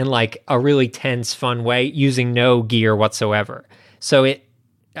that in like a really tense, fun way using no gear whatsoever. So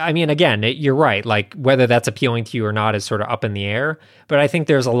you're right. Like whether that's appealing to you or not is sort of up in the air. But I think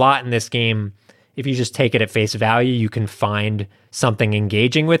there's a lot in this game. If you just take it at face value, you can find something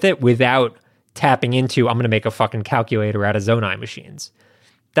engaging with it without tapping into, I'm going to make a fucking calculator out of Zonai machines.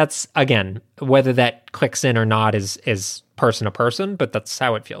 That's, again, whether that clicks in or not is person to person, but that's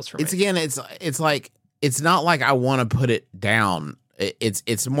how it feels for me. It's like it's not like I want to put it down.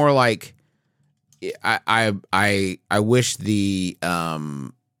 It's more like I wish the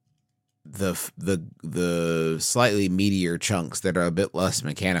slightly meatier chunks that are a bit less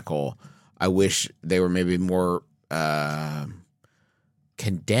mechanical, I wish they were maybe more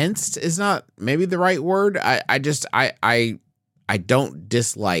condensed is not maybe the right word. I don't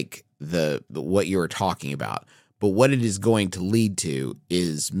dislike the what you were talking about, but what it is going to lead to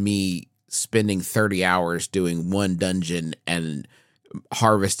is me spending 30 hours doing one dungeon and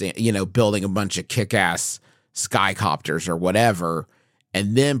harvesting, building a bunch of kick-ass skycopters or whatever,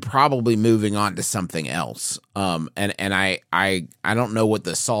 and then probably moving on to something else. And I don't know what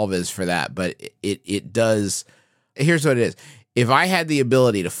the solve is for that, but it does. Here's what it is. If I had the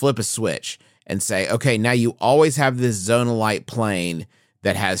ability to flip a switch and say, okay, now you always have this zone of light plane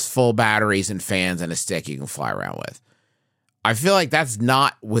that has full batteries and fans and a stick you can fly around with, I feel like that's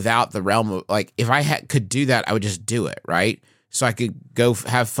not without the realm of, like, if I could do that, I would just do it, right? So I could go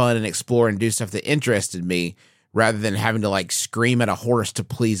have fun and explore and do stuff that interested me rather than having to, like, scream at a horse to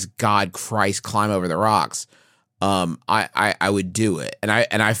please God Christ climb over the rocks. I would do it. And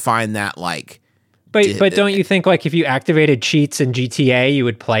I find that, like, But don't you think, like, if you activated cheats in GTA, you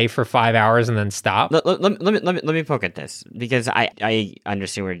would play for 5 hours and then stop? Let me poke at this, because I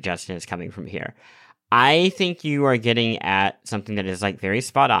understand where Justin is coming from here. I think you are getting at something that is, like, very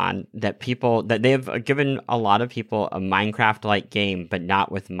spot on, that they have given a lot of people a Minecraft-like game, but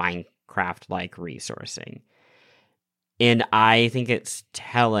not with Minecraft-like resourcing. And I think it's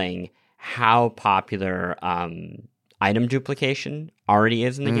telling how popular item duplication already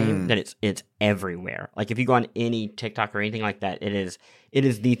is in the game, that it's everywhere. Like, if you go on any TikTok or anything like that, it is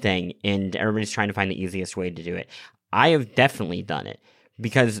the thing, and everybody's trying to find the easiest way to do it. I have definitely done it,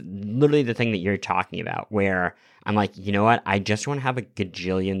 because literally the thing that you're talking about, where I'm like, you know what, I just want to have a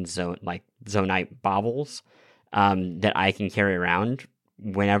gajillion zonite baubles that I can carry around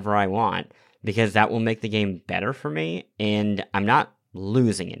whenever I want, because that will make the game better for me, and I'm not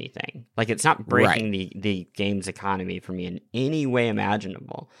losing anything. Like, it's not breaking the game's economy for me in any way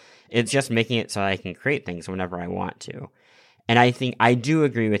imaginable. It's just making it so I can create things whenever I want to. And I think I do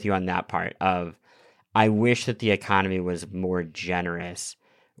agree with you on that part of, I wish that the economy was more generous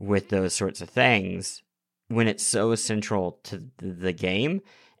with those sorts of things when it's so central to the game.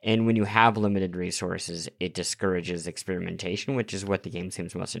 And when you have limited resources, it discourages experimentation, which is what the game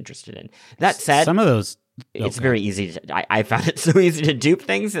seems most interested in. That said, some of those, it's very easy to, I found it so easy to dupe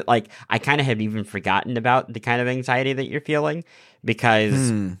things that, like, I kind of had even forgotten about the kind of anxiety that you're feeling,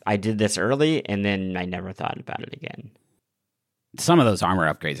 because I did this early and then I never thought about it again. Some of those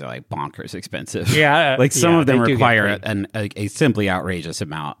armor upgrades are, like, bonkers expensive. Yeah, like some of them require a simply outrageous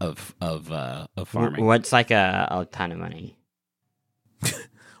amount of farming. What's like a ton of money?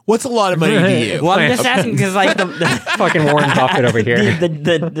 What's a lot of money to you? Well, I'm just asking because, like, the fucking Warren Buffett over here.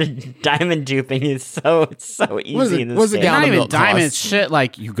 The diamond duping is so easy. What's a gallon not of even milk diamond cost? shit.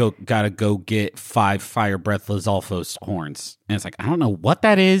 Like, you gotta go get 5 fire breath Lizalfos horns, and it's like, I don't know what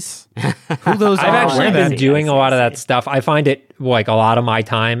that is. Who those are? I've actually where been that- doing a lot of that stuff. I find it, like, a lot of my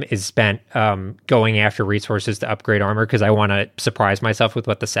time is spent going after resources to upgrade armor, because I want to surprise myself with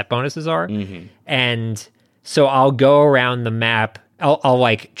what the set bonuses are. Mm-hmm. And so I'll go around the map. I'll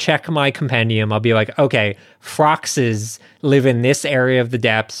like check my compendium. I'll be like, okay, Froxes live in this area of the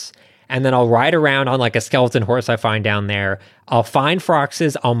depths. And then I'll ride around on, like, a skeleton horse I find down there. I'll find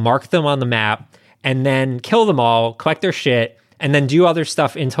Froxes. I'll mark them on the map and then kill them all, collect their shit, and then do other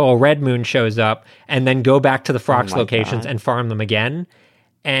stuff until a red moon shows up, and then go back to the Frox locations and farm them again.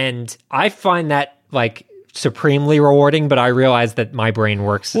 And I find that, like, supremely rewarding, but I realize that my brain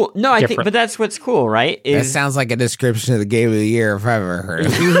works. Well, no, I think, different. but that's what's cool, right? That sounds like a description of the game of the year if I've ever heard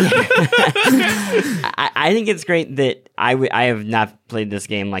of it. I think it's great that I have not played this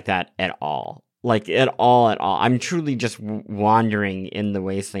game like that at all. Like, at all. I'm truly just wandering in the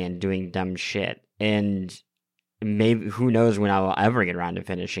wasteland doing dumb shit. And maybe, who knows when I will ever get around to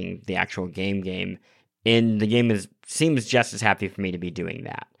finishing the actual game. And the game seems just as happy for me to be doing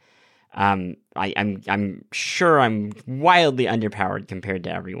that. I'm sure I'm wildly underpowered compared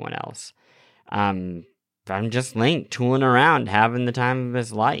to everyone else. But I'm just Link tooling around, having the time of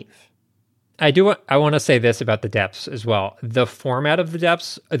his life. I want to say this about the depths as well. The format of the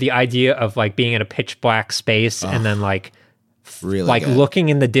depths, the idea of, like, being in a pitch black space and then, like, Really like good. looking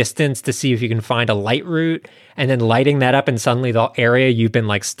in the distance to see if you can find a light route, and then lighting that up, and suddenly the area you've been,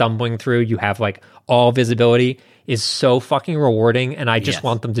 like, stumbling through, you have, like, all visibility, is so fucking rewarding. And I just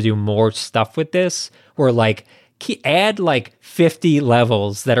want them to do more stuff with this, where, like, add, like, 50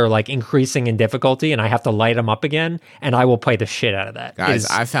 levels that are, like, increasing in difficulty, and I have to light them up again, and I will play the shit out of that. Guys,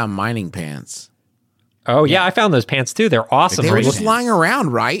 I found mining pants. Oh, yeah, I found those pants too. They're awesome. They were Right? just lying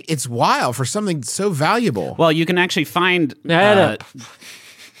around, right? It's wild for something so valuable. Well, you can actually find.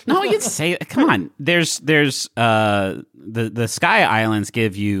 No, you say, come on. There's the Sky Islands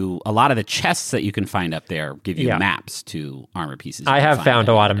give you a lot of the chests that you can find up there. Give you maps to armor pieces. I have found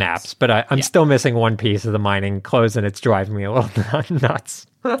a lot of maps, but I'm still missing one piece of the mining clothes, and it's driving me a little nuts.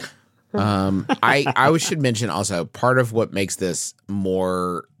 I should mention also part of what makes this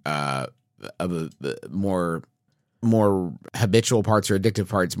more of a more habitual parts or addictive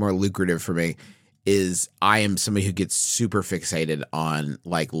parts, more lucrative for me, is I am somebody who gets super fixated on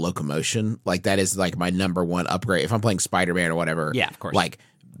like locomotion. Like that is like my number one upgrade. If I'm playing Spider-Man or whatever, yeah, of course. Like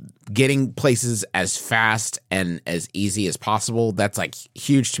getting places as fast and as easy as possible, that's like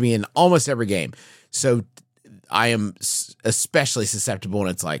huge to me in almost every game. So I am especially susceptible,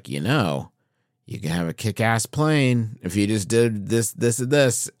 and it's like, you can have a kick-ass plane if you just did this, and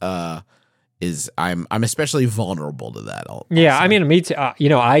this. I'm especially vulnerable to that. Also. Yeah, I mean, me too.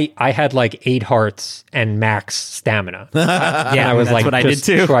 I had like 8 hearts and max stamina. Yeah, I was that's like what I did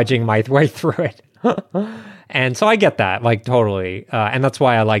too. Trudging my way through it. And so I get that, like totally. And that's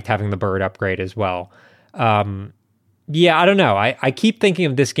why I liked having the bird upgrade as well. Yeah, I don't know. I keep thinking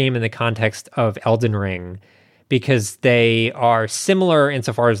of this game in the context of Elden Ring because they are similar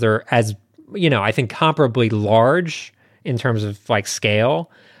insofar as they're I think comparably large in terms of like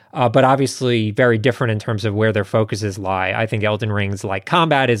scale. But obviously very different in terms of where their focuses lie. I think Elden Ring's like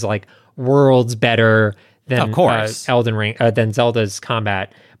combat is like worlds better than of course. Elden Ring than Zelda's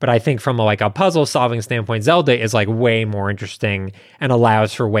combat. But I think from a puzzle solving standpoint, Zelda is like way more interesting and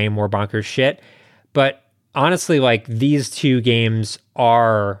allows for way more bonkers shit. But honestly, like these two games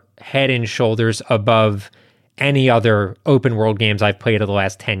are head and shoulders above any other open world games I've played in the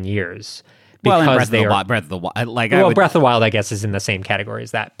last 10 years. Well, Because Breath of the Wild, Breath of the Wild, I guess, is in the same category as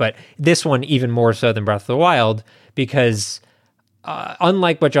that. But this one even more so than Breath of the Wild because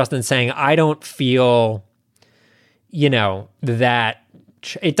unlike what Justin's saying, I don't feel, that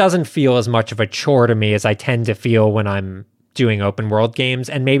it doesn't feel as much of a chore to me as I tend to feel when I'm doing open world games.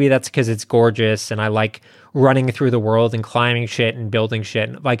 And maybe that's because it's gorgeous and I like running through the world and climbing shit and building shit.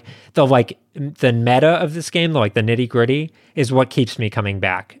 And the meta of this game, the nitty gritty is what keeps me coming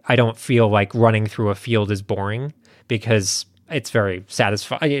back. I don't feel like running through a field is boring because it's very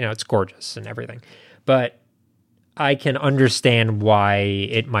satisfying. It's gorgeous and everything, but I can understand why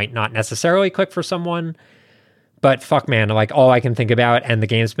it might not necessarily click for someone. But fuck, man, like all I can think about, and the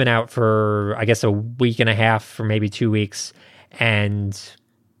game's been out for, I guess, a week and a half or maybe 2 weeks. And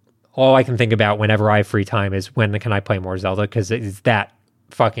all I can think about whenever I have free time is when can I play more Zelda? Because it's that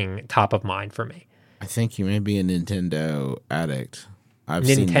fucking top of mind for me. I think you may be a Nintendo addict. I've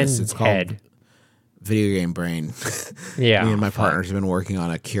seen this. It's called Video Game Brain. Yeah. Me and my partners have been working on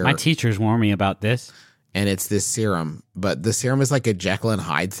a cure. My teachers warned me about this. And it's this serum. But the serum is like a Jekyll and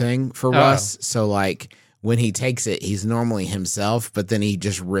Hyde thing for Russ. So like when he takes it, he's normally himself, but then he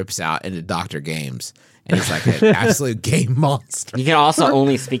just rips out into Dr. Games. And he's like an absolute game monster. You can also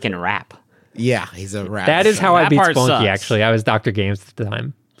only speak in rap. Yeah, he's a rap. That is how I beat part Spunky, sucks. actually. I was Dr. Games at the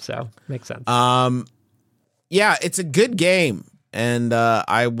time. So, makes sense. Yeah, it's a good game. And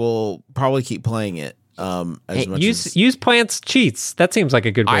I will probably keep playing it. Use plants cheats. That seems like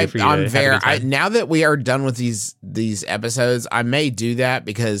a good way for you to have a good time. now that we are done with these episodes, I may do that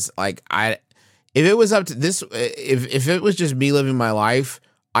because like if it was up to this, if it was just me living my life,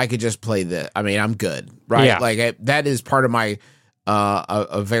 I could just play this. I mean, I'm good, right? Yeah. Like that is part of my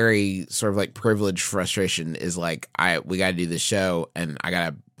a very sort of like privileged frustration is like we got to do this show and I got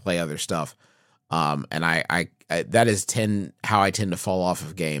to play other stuff. And I that is how I tend to fall off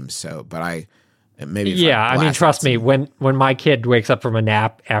of games. So, but I mean, trust me, when my kid wakes up from a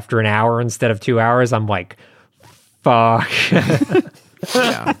nap after an hour instead of 2 hours, I'm like, fuck.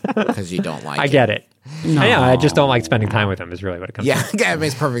 Yeah, because you don't like I get it. No. Yeah, I just don't like spending time with him is really what it comes to. Yeah, it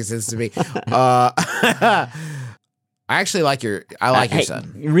makes perfect sense to me. I actually like your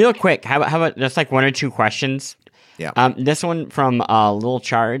son. Real quick, how about just like 1 or 2 questions? Yeah. This one from Lil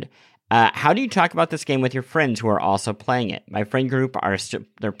Chard. How do you talk about this game with your friends who are also playing it? My friend group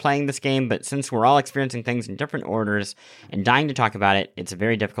they're playing this game, but since we're all experiencing things in different orders and dying to talk about it, it's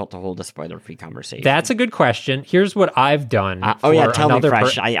very difficult to hold a spoiler-free conversation. That's a good question. Here's what I've done. Tell me,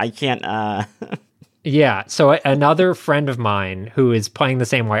 Fresh. I can't. Yeah, so another friend of mine who is playing the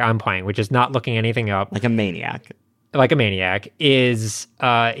same way I'm playing, which is not looking anything up. Like a maniac, is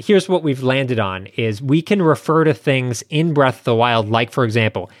here's what we've landed on is we can refer to things in Breath of the Wild, like, for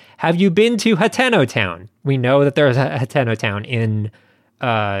example, have you been to Hateno Town? We know that there's a Hateno Town in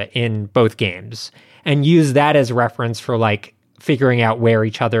both games, and use that as reference for like figuring out where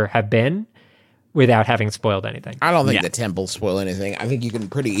each other have been. without having spoiled anything. I don't think Yeah. the temples spoil anything. I think you can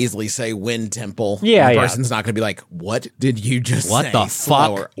pretty easily say wind temple. Yeah, the yeah. person's not going to be like, "What did you just What say?" the fuck?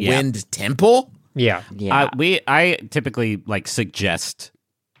 Slower. Yeah. Wind temple. Yeah. Yeah. I typically like suggest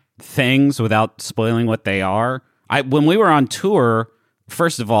things without spoiling what they are. When we were on tour,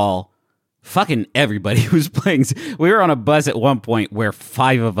 first of all, fucking everybody was playing. We were on a bus at one point where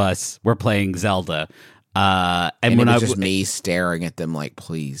 5 of us were playing Zelda. And And when it I was just me staring at them like,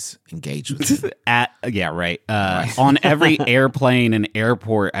 "Please engage with me." on every airplane and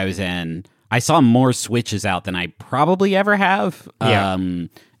airport I was in, I saw more Switches out than I probably ever have. Yeah.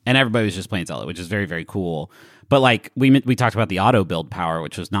 And everybody was just playing Zelda, which is very, very cool. But like we talked about the auto build power,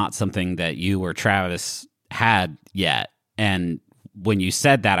 which was not something that you or Travis had yet. And when you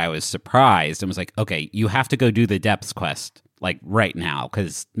said that, I was surprised and was like, okay, you have to go do the depths quest like right now,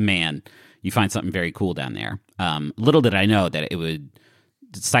 because man, you find something very cool down there. Little did I know that it would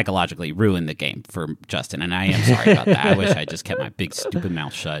psychologically ruin the game for Justin, and I am sorry about that. I wish I just kept my big stupid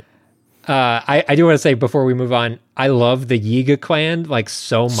mouth shut. I do want to say before we move on, I love the Yiga clan like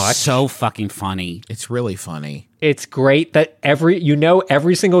so much. So fucking funny. It's really funny. It's great that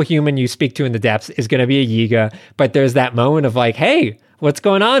every single human you speak to in the depths is going to be a Yiga, but there's that moment of like, hey, what's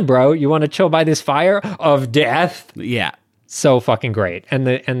going on, bro? You want to chill by this fire of death? Yeah. So fucking great. And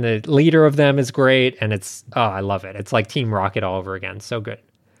the leader of them is great, and I love it. It's like Team Rocket all over again. So good.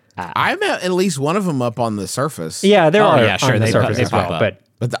 I met at least one of them up on the surface. Yeah, there are yeah, sure, on the they surface pop- as they pop well, up.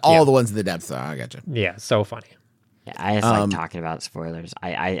 but All the ones in the depths, though. I gotcha. yeah, so funny. Yeah, I just like talking about spoilers.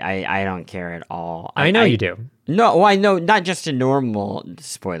 I don't care at all. I know you do. No, well, I know not just a normal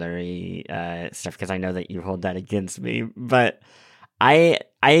spoilery stuff, because I know that you hold that against me. But I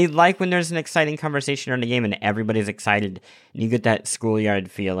like when there's an exciting conversation around the game and everybody's excited, and you get that schoolyard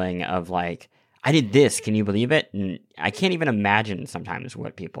feeling of like, I did this, can you believe it? And I can't even imagine sometimes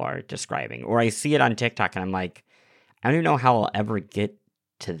what people are describing. Or I see it on TikTok and I'm like, I don't even know how I'll ever get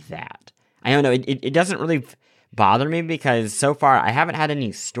to that. I don't know. It doesn't really bother me because so far I haven't had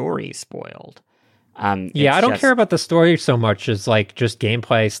any story spoiled. Yeah, I don't care about the story so much as like just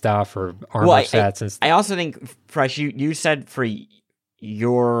gameplay stuff or armor sets and stuff. I also think, Fresh, you said for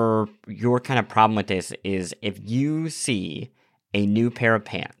your kind of problem with this is if you see a new pair of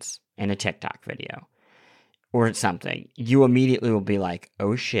pants in a TikTok video or something, you immediately will be like,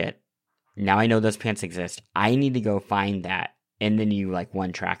 oh shit, now I know those pants exist. I need to go find that. And then you like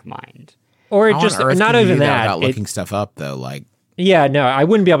one track mind. Or it How just on earth not can you even do that. without looking stuff up though. Like, Yeah, no, I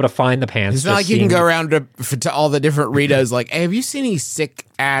wouldn't be able to find the pants. it's not like you can go around to all the different Ritos. Like, hey, have you seen any sick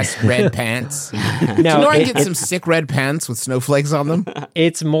ass red pants? Do you know I can get some sick red pants with snowflakes on them?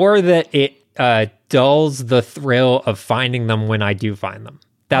 It's more that it dulls the thrill of finding them when I do find them.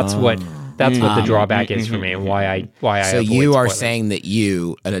 That's what the drawback is for me, and why I. So avoid you are spoilers. saying that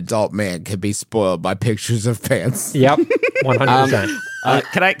you, an adult man, could be spoiled by pictures of pants? Yep, 100%.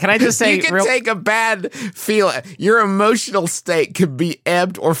 Can I just say You can take a bad feeling. Your emotional state could be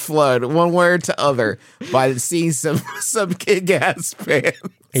ebbed or flowed one way or to other by seeing some kick-ass pants.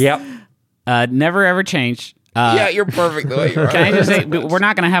 Yep. never ever change. Yeah, you're perfect the way you are. Can I just say, we're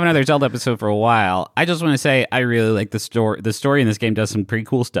not going to have another Zelda episode for a while. I just want to say I really like the story. The story in this game does some pretty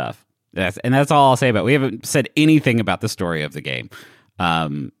cool stuff. That's all I'll say about it. We haven't said anything about the story of the game.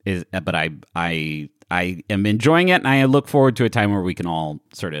 But I am enjoying it, and I look forward to a time where we can all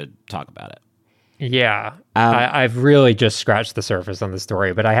sort of talk about it. Yeah, I've really just scratched the surface on the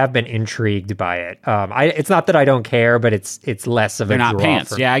story, but I have been intrigued by it. It's not that I don't care, but it's less of They're a not draw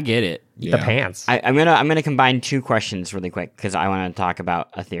pants. for Yeah, I get it. the pants. I'm gonna combine two questions really quick because I want to talk about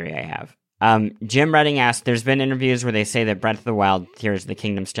a theory I have. Jim Redding asked, there's been interviews where they say that Breath of the Wild, Tears of the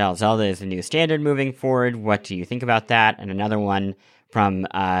Kingdom style Zelda is the new standard moving forward. What do you think about that? And another one from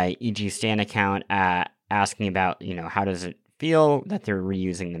EG Stan account asking about, how does it feel that they're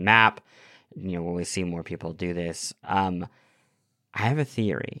reusing the map? Will we see more people do this? I have a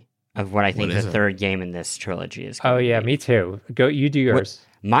theory of what I think the third game in this trilogy is going to be. Me too. Go, you do yours.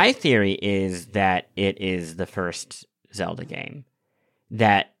 My theory is that it is the first Zelda game.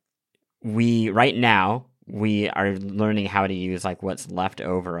 That right now, we are learning how to use like what's left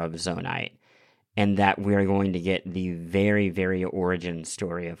over of Zonite. And that we're going to get the very, very origin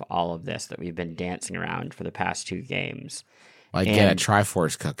story of all of this that we've been dancing around for the past two games. Like, get a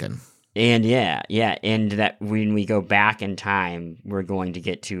Triforce cooking. And yeah, and that when we go back in time, we're going to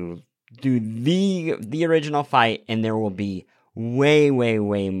get to do the original fight, and there will be way, way,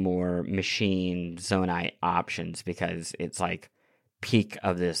 way more machine Zonite options because it's like peak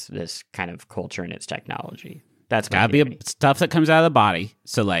of this kind of culture and its technology. That's my Gotta theory. be stuff that comes out of the body.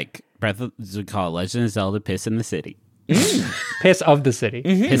 So like we call it Legend of Zelda: Piss in the City. Piss of the city.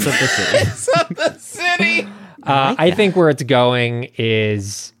 Piss of the city. Piss of the city. I think where it's going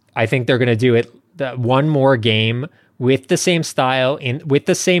is I think they're going to do it one more game with the same style with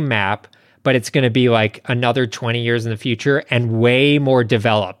the same map, but it's going to be like another 20 years in the future and way more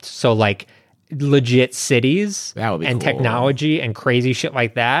developed. So like legit cities That would be and cool. technology and crazy shit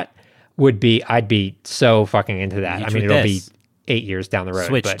like that I'd be so fucking into that. I mean, it'll be 8 years down the road.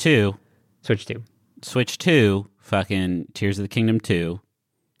 Switch but 2. Switch 2. Fucking Tears of the Kingdom 2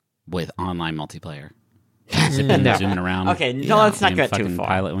 with online multiplayer. Zipping, No. zooming around. Okay, no, let's not and go too fucking far.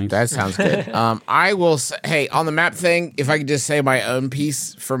 Pilot wings. That sounds good. I will say, hey, on the map thing, if I could just say my own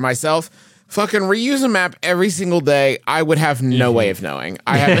piece for myself, fucking reuse a map every single day, I would have no way of knowing.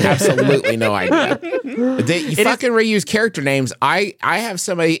 I have absolutely no idea. You fucking reuse character names. I have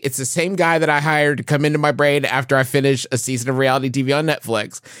somebody, it's the same guy that I hired to come into my brain after I finish a season of reality TV on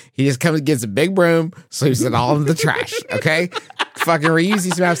Netflix. He just comes and gets a big broom, sweeps it all in the trash, okay? Fucking reuse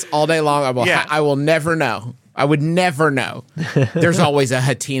these maps all day long. I will never know. I would never know. There's always a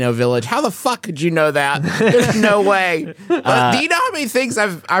Hatino village. How the fuck could you know that? There's no way. Do you know how many things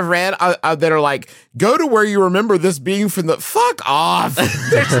I've read that are like, go to where you remember this being from the... Fuck off.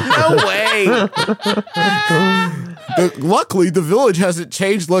 There's no way. Luckily, the village hasn't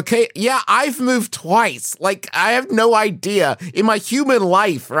changed location. Yeah, I've moved twice. Like, I have no idea. In my human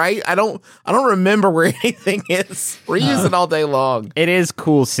life, right? I don't remember where anything is. Reuse it all day long. It is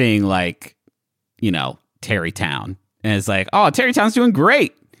cool seeing, like, you know, Terrytown. And it's like, oh, Terrytown's doing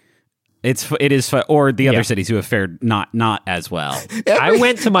great. It is or the other cities who have fared not as well. I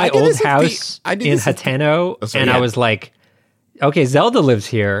went to my old house in Hateno, and I was like, okay, Zelda lives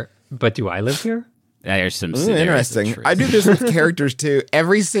here, but do I live here? There's some interesting. I do this with characters too.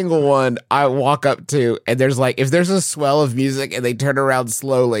 Every single one I walk up to, and there's like, if there's a swell of music and they turn around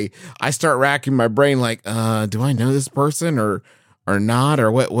slowly, I start racking my brain like, do I know this person or not,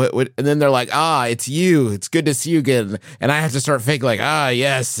 or what, and then they're like, it's you. It's good to see you again. And I have to start faking like,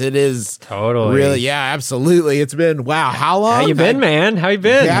 yes, it is. Totally. Really, yeah, absolutely. It's been, wow, how long? How you been, man? How you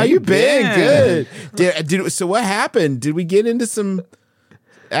been? How you been? Good. So what happened? Did we get into some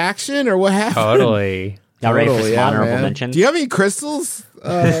action or what happened? Totally. Y'all ready for some honorable mentions? Do you have any crystals?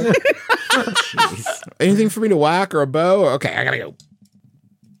 Anything for me to whack or a bow? Okay, I gotta go.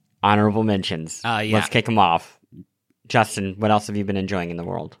 Honorable mentions. Yeah. Let's kick them off. Justin, what else have you been enjoying in the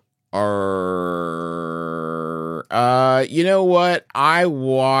world? You know what? I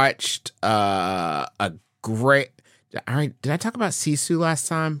watched a great. All right, did I talk about Sisu last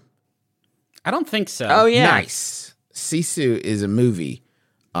time? I don't think so. Oh yeah, Nice. Sisu is a movie,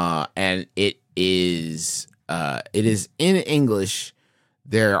 and it is in English.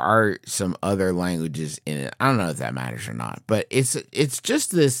 There are some other languages in it. I don't know if that matters or not, but it's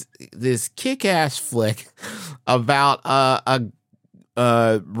just this kick-ass flick about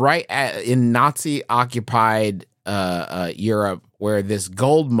in Nazi occupied Europe, where this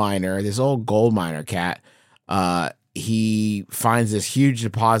old gold miner cat, he finds this huge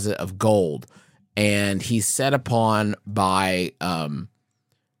deposit of gold, and he's set upon by a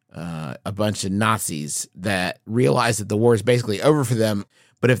bunch of Nazis that realize that the war is basically over for them.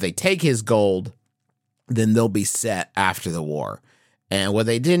 But if they take his gold, then they'll be set after the war. And what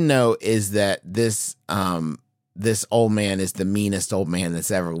they didn't know is that this old man is the meanest old man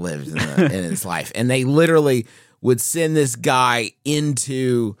that's ever lived in his life. And they literally would send this guy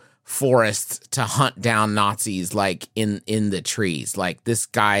into forests to hunt down Nazis, like in the trees. Like, this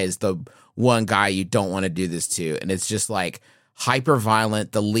guy is the one guy you don't want to do this to. And it's just like hyper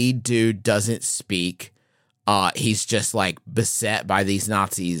violent. The lead dude doesn't speak. He's just like beset by these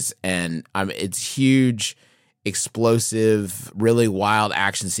Nazis, and it's huge, explosive, really wild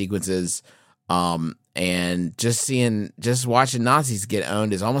action sequences. And just watching Nazis get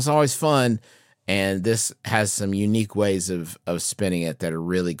owned is almost always fun. And this has some unique ways of spinning it that are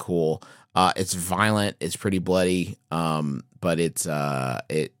really cool. It's violent, it's pretty bloody, but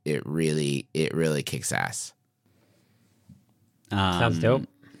it really kicks ass. Sounds dope.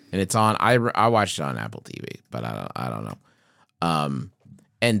 And it's on. I watched it on Apple TV, but I don't know.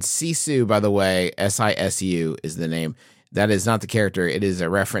 And Sisu, by the way, Sisu is the name. That is not the character. It is a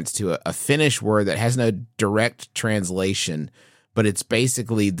reference to a Finnish word that has no direct translation, but it's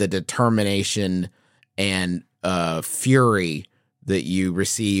basically the determination and fury that you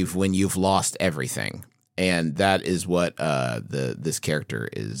receive when you've lost everything. And that is what this character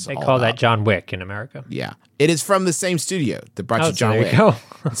is. They call that John Wick in America. Yeah, it is from the same studio that brought you John Wick.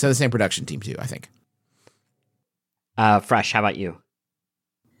 So the same production team too, I think. Fresh, how about you?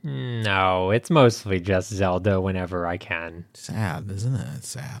 No, it's mostly just Zelda whenever I can. Sad, isn't it? It's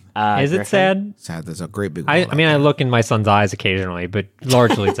sad. Is it Griffin? sad? Sad. There's a great big. I mean, I look in my son's eyes occasionally, but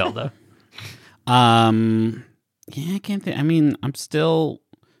largely Zelda. Yeah, I can't think. I mean, I'm still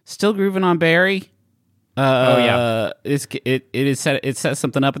grooving on Barry. It set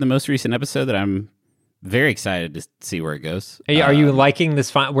something up in the most recent episode that I'm very excited to see where it goes. Are you liking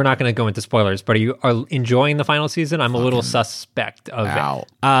this? We're not going to go into spoilers, but are you enjoying the final season? I'm a little suspect of it.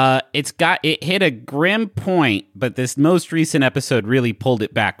 It hit a grim point, but this most recent episode really pulled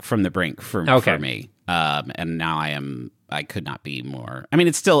it back from the brink for me. And now I could not be more. I mean,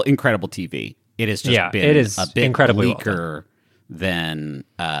 it's still incredible TV. It has just been it is a bit incredibly weaker than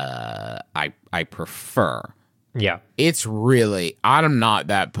I prefer. Yeah. It's really, I'm not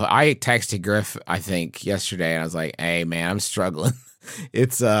that, I texted Griff, I think yesterday, and I was like, hey man, I'm struggling.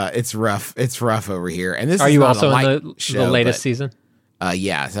 It's rough. It's rough over here. And this are is you not also a light in the show, latest season?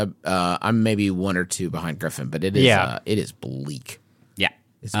 Yeah. So, I'm maybe 1 or 2 behind Griffin, but it is bleak. Yeah.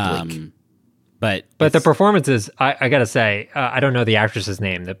 It's bleak. But the performances, I gotta say, I don't know the actress's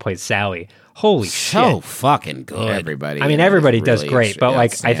name that plays Sally. Holy so shit. fucking good. Everybody. I mean, everybody does really great, but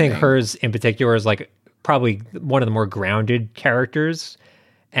like, I think outstanding. hers in particular is like probably one of the more grounded characters.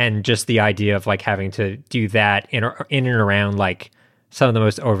 And just the idea of like having to do that in and around like some of the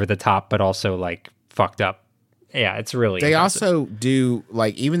most over the top, but also like fucked up. Yeah, it's really They impressive. also do,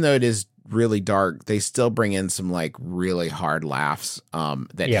 like, even though it is really dark, they still bring in some like really hard laughs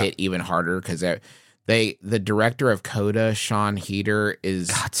that hit even harder because the director of Coda, Sean Heder, is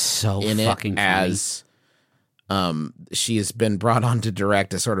so in fucking it as she has been brought on to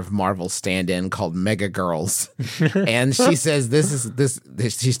direct a sort of Marvel stand-in called Mega Girls, and she says this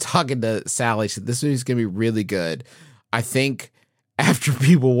she's talking to Sally. She said, this movie's gonna be really good. I think after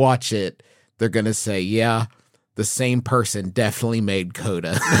people watch it, they're gonna say, yeah, the same person definitely made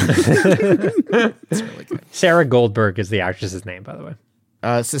Coda. It's really good. Sarah Goldberg is the actress's name, by the way.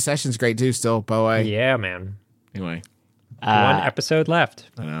 Secession's great too. Still, Bowie. Yeah, man. Anyway, 1 episode left.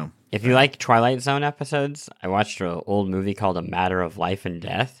 I know. If you like Twilight Zone episodes, I watched an old movie called A Matter of Life and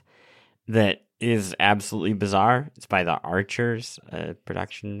Death that is absolutely bizarre. It's by the Archers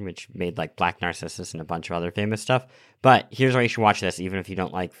production, which made like Black Narcissus and a bunch of other famous stuff. But here's why you should watch this, even if you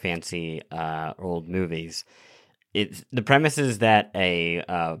don't like fancy old movies. The premise is that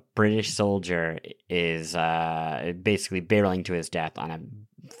a British soldier is basically barreling to his death on a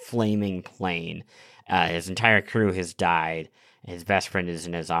flaming plane. His entire crew has died. His best friend is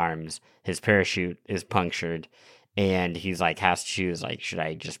in his arms. His parachute is punctured. And he's like, has to choose, like, should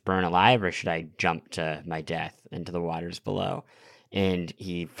I just burn alive or should I jump to my death into the waters below? And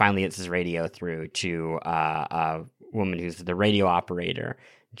he finally gets his radio through to a woman who's the radio operator.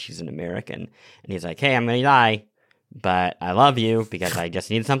 She's an American. And he's like, hey, I'm going to die, but I love you because I just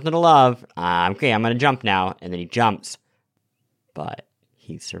need something to love. Okay, I'm going to jump now. And then he jumps, but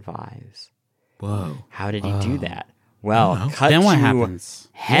he survives. Whoa. How did he do that? Well, cut Then what to happens?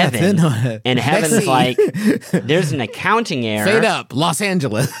 heaven, Yeah, then what? and heaven's Next like, there's an accounting error. Fade up, Los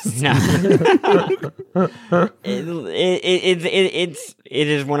Angeles. No. It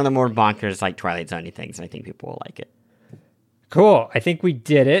is one of the more bonkers, like, Twilight Zone-y things, and I think people will like it. Cool. I think we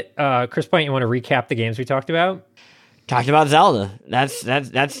did it. Chris Point, you want to recap the games we talked about? Talked about Zelda. That's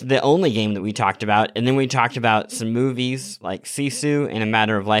the only game that we talked about. And then we talked about some movies like Sisu and A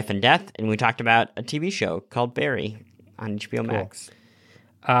Matter of Life and Death. And we talked about a TV show called Barry on HBO Max.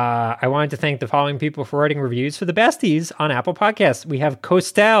 I wanted to thank the following people for writing reviews for the besties on Apple Podcasts. We have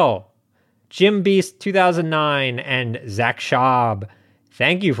Costel, Jim Beast 2009, and Zach Schaub.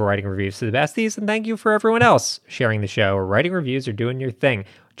 Thank you for writing reviews for the besties, and thank you for everyone else sharing the show or writing reviews or doing your thing.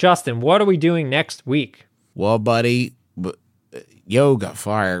 Justin, what are we doing next week? Well, buddy, Yoga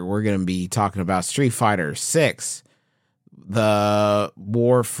Fire, we're going to be talking about Street Fighter 6, the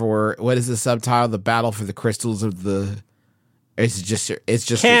war for, what is the subtitle? The battle for the crystals of the, it's just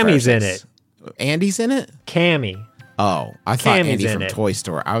Cammy's in it. Andy's in it? Cammy. Oh, I thought Cammy's Andy in from it. Toy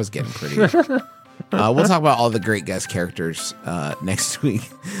Store. I was getting pretty. We'll talk about all the great guest characters next week.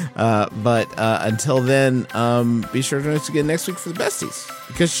 But until then, be sure to join us again next week for the besties.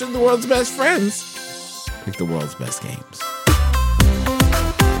 Because should the world's best friends pick the world's best games.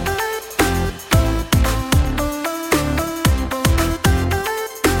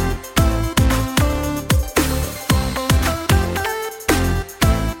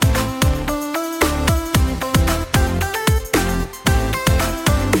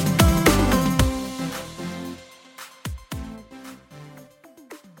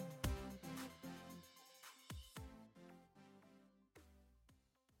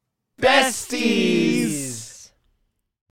 Besties!